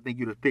biased, I think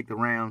you'd have picked the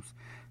Rams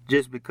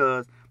just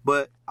because.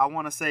 But I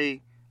want to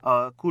say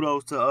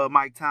kudos to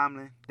Mike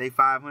Tomlin. They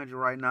 500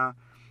 right now.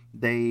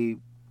 They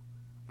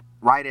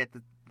right at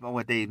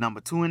they number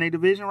 2 in their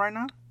division right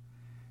now.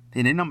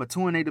 They number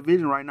 2 in their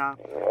division right now.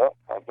 Yeah,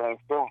 I think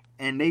so.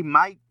 And they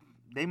might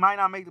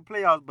not make the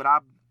playoffs, but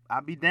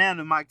I'd be damned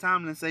if Mike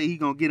Tomlin say he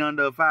gonna get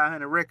under a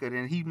 500 record,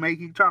 and he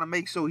trying to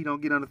make sure he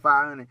don't get under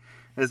 500.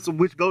 And so,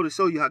 which go to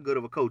show you how good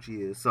of a coach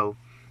he is. So,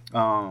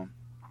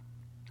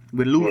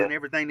 with losing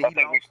everything that he lost.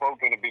 I think we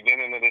spoke in the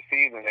beginning of the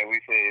season, and we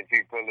said if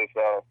he pull this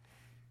off,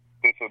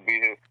 this would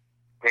be his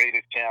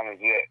greatest challenge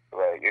yet.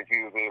 Like if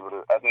he was able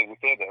to, I think we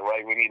said that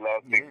right when he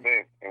lost Big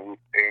Ben and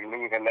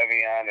losing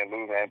Le'Veon and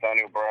losing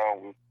Antonio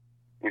Brown.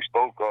 We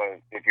spoke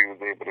on if he was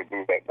able to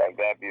do that. Like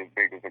that'd be his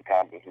biggest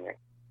accomplishment.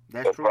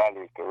 That's true.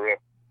 Probably his career.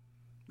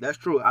 That's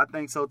true. I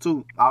think so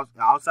too.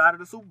 Outside of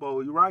the Super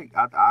Bowl, you're right.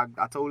 I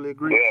totally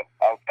agree. Yeah,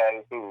 outside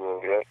of the Super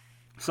Bowl, yeah.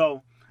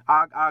 So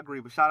I agree,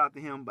 but shout out to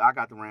him. But I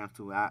got the Rams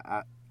too.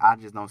 I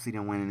just don't see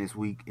them winning this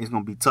week. It's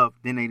gonna be tough.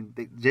 Then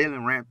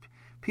Jalen Ramsey.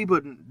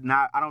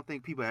 I don't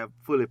think people have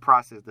fully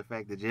processed the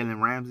fact that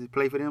Jalen Ramsey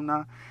play for them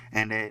now,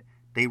 and that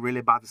they really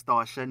about to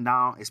start shutting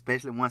down.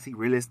 Especially once he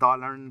really start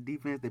learning the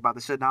defense, they about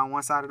to shut down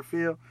one side of the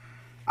field.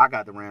 I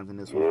got the Rams in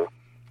this one.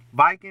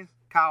 Vikings,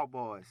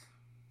 Cowboys.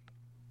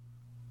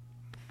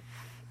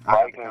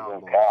 Vikings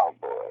and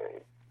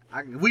Cowboys.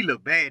 We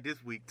look bad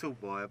this week too,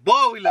 boy.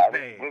 Boy, we look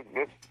bad.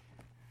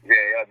 Yeah,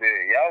 y'all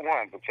did. Y'all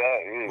won, but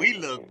y'all. We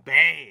look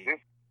bad.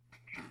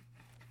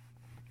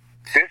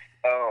 This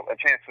a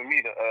chance for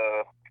me to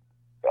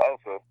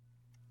also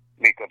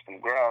make up some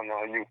ground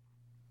on you.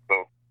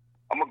 So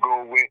I'm gonna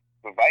go with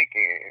the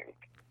Vikings.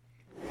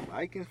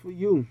 Vikings for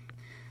you.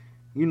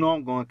 You know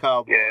I'm going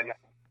Cowboys. Yeah.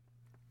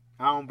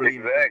 I don't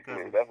believe exactly.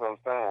 in That's what I'm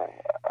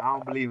saying. I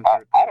don't believe in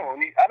I don't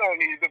need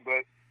it,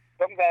 but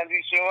sometimes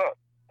he show up.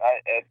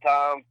 At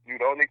times you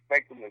don't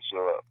expect him to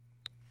show up.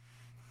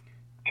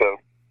 So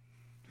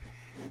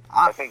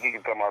I think he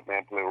can come out there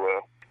and play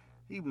well.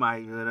 He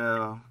might,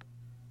 but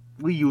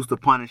we used to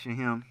punishing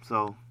him,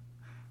 so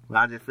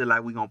I just feel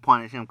like we're gonna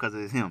punish him because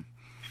it's him.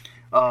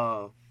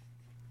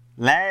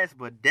 Last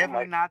but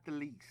definitely not the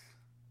least,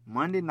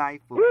 Monday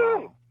Night Football.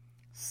 Woo!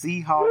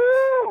 Seahawks,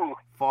 Woo!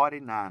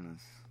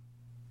 49ers.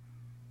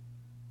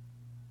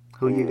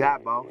 Who you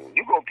got, boss?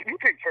 You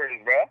pick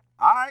first, bro.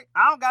 All right.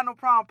 I don't got no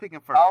problem picking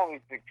first. I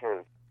always pick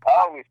first.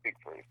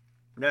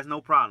 There's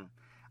no problem.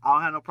 I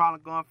don't have no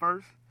problem going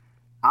first.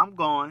 I'm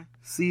going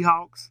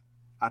Seahawks.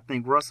 I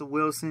think Russell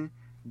Wilson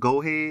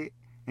go ahead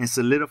and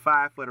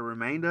solidify for the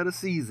remainder of the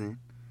season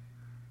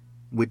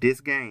with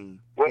this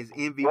game. His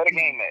MVP what a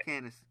game at?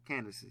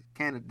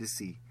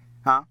 candidacy.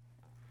 Huh?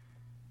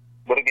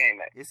 What a game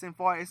at? It's in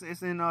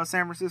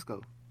San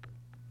Francisco.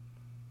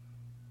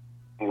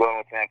 I'm going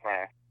with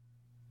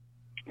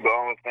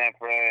San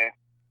Fran.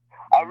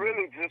 I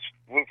really just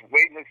was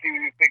waiting to see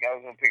what you think. I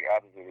was going to pick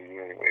opposite of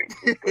you anyway.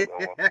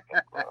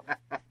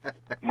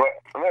 But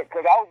look,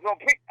 because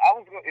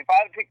if I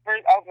had to pick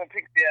first, I was going to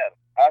pick Seattle.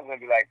 I was going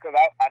to be like, because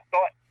I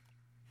thought,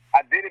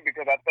 I did it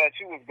because I thought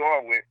you was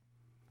going with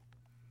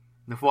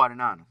the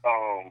 49ers.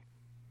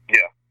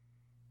 Yeah.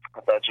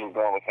 I thought you was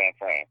going with San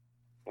man.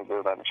 Okay,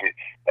 well that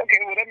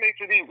makes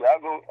it easy. I'll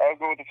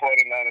go with the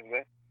 49ers,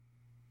 man.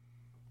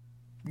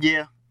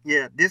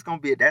 Yeah. That's gonna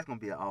be an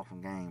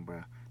awesome game,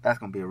 bro. That's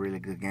gonna be a really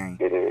good game.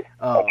 It is.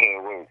 I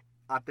can't wait.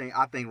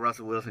 I think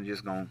Russell Wilson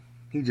just gonna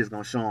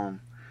show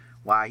him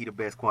why he the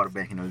best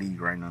quarterback in the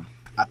league right now.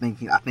 I think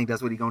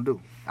that's what he gonna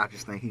do. I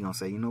just think he gonna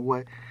say, you know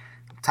what?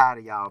 I'm tired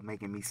of y'all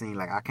making me seem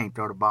like I can't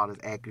throw the ball as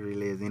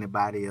accurately as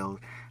anybody else.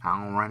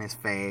 I don't run as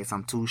fast.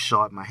 I'm too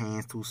short. My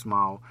hands too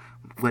small.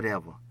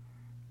 Whatever.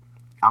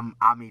 I'm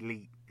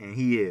elite, and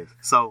he is.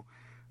 So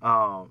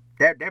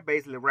that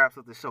basically wraps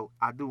up the show.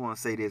 I do want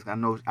to say this. I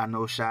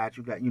know, Shad,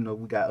 we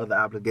got other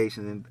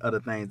obligations and other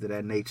things of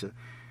that nature.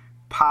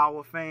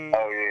 Power fans.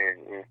 Oh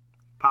yeah.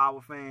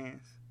 Power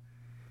fans,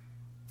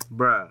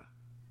 bruh.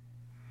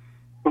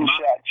 Who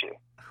shot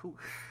you?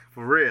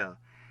 For real?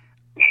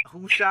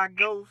 Who shot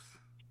Ghost?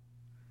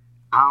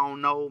 I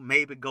don't know.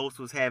 Maybe Ghost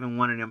was having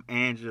one of them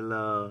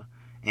Angela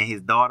and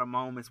his daughter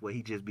moments where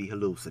he just be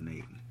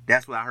hallucinating.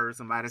 That's what I heard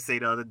somebody say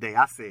the other day.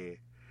 I said,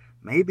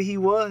 maybe he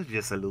was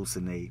just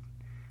hallucinating.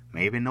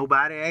 Maybe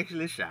nobody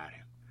actually shot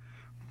him.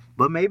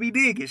 But maybe he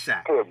did get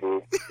shot.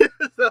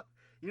 So,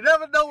 you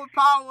never know with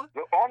Power.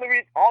 The only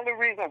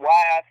reason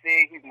why I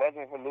say he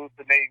wasn't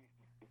hallucinating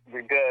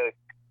because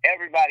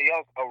everybody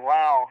else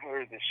around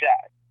heard the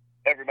shot.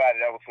 Everybody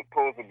that was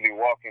supposedly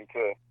walking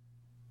to,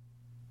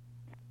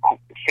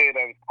 say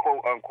that,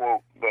 quote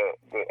unquote, the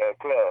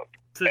club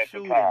to at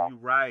shoot the time. him, you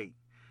right.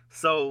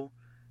 So,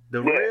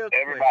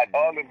 everybody,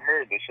 all of them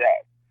heard the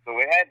shot. So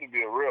it had to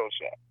be a real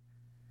shot.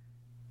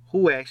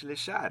 Who actually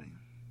shot him?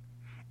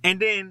 And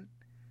then,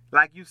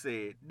 like you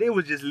said, they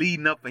was just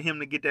leading up for him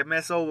to get that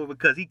mess over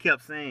because he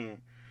kept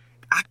saying,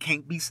 I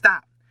can't be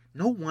stopped.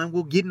 No one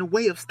will get in the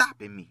way of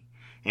stopping me.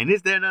 And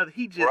this, that, and other.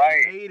 He just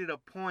made it a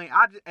point.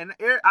 I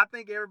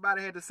think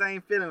everybody had the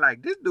same feeling.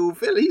 Like, this dude,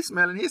 Philly, he's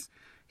smelling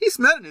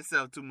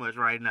himself too much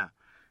right now.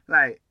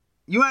 Like,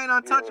 you ain't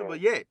untouchable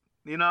yet.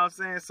 You know what I'm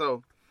saying?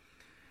 So,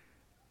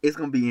 it's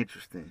going to be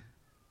interesting.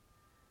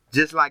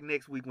 Just like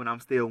next week when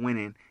I'm still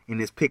winning in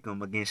this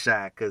pick'em against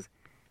Shy, because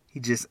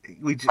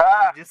we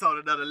just on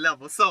another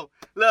level. So,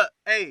 look,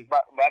 hey.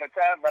 By the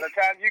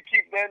time you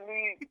keep that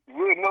lead,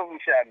 we'll know who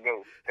Shy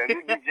goes. Because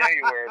it'll be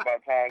January by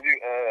the time you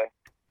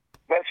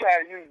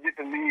get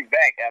the lead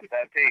back after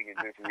I take it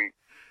this week.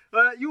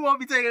 You won't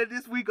be taking it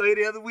this week or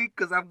any other week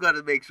because I'm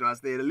gonna make sure I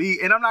stay in the lead,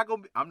 and I'm not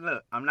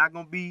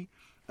gonna be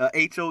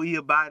HOE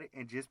about it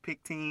and just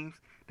pick teams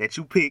that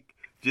you pick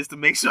just to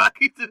make sure I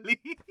keep the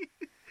lead.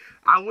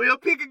 I will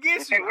pick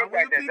against you. That's why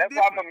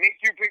I'm gonna make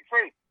you pick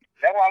first.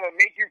 That's why I'm gonna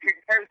make you pick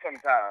first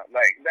sometimes.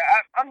 Like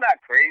I'm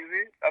not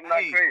crazy. I'm not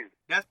crazy.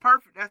 That's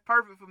perfect. That's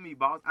perfect for me,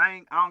 boss.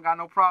 I don't got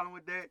no problem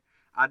with that.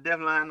 I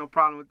definitely have no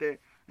problem with that.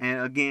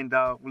 And again,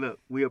 dog, look,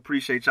 we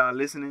appreciate y'all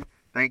listening.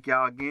 Thank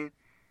y'all again.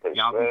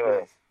 Y'all be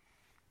blessed.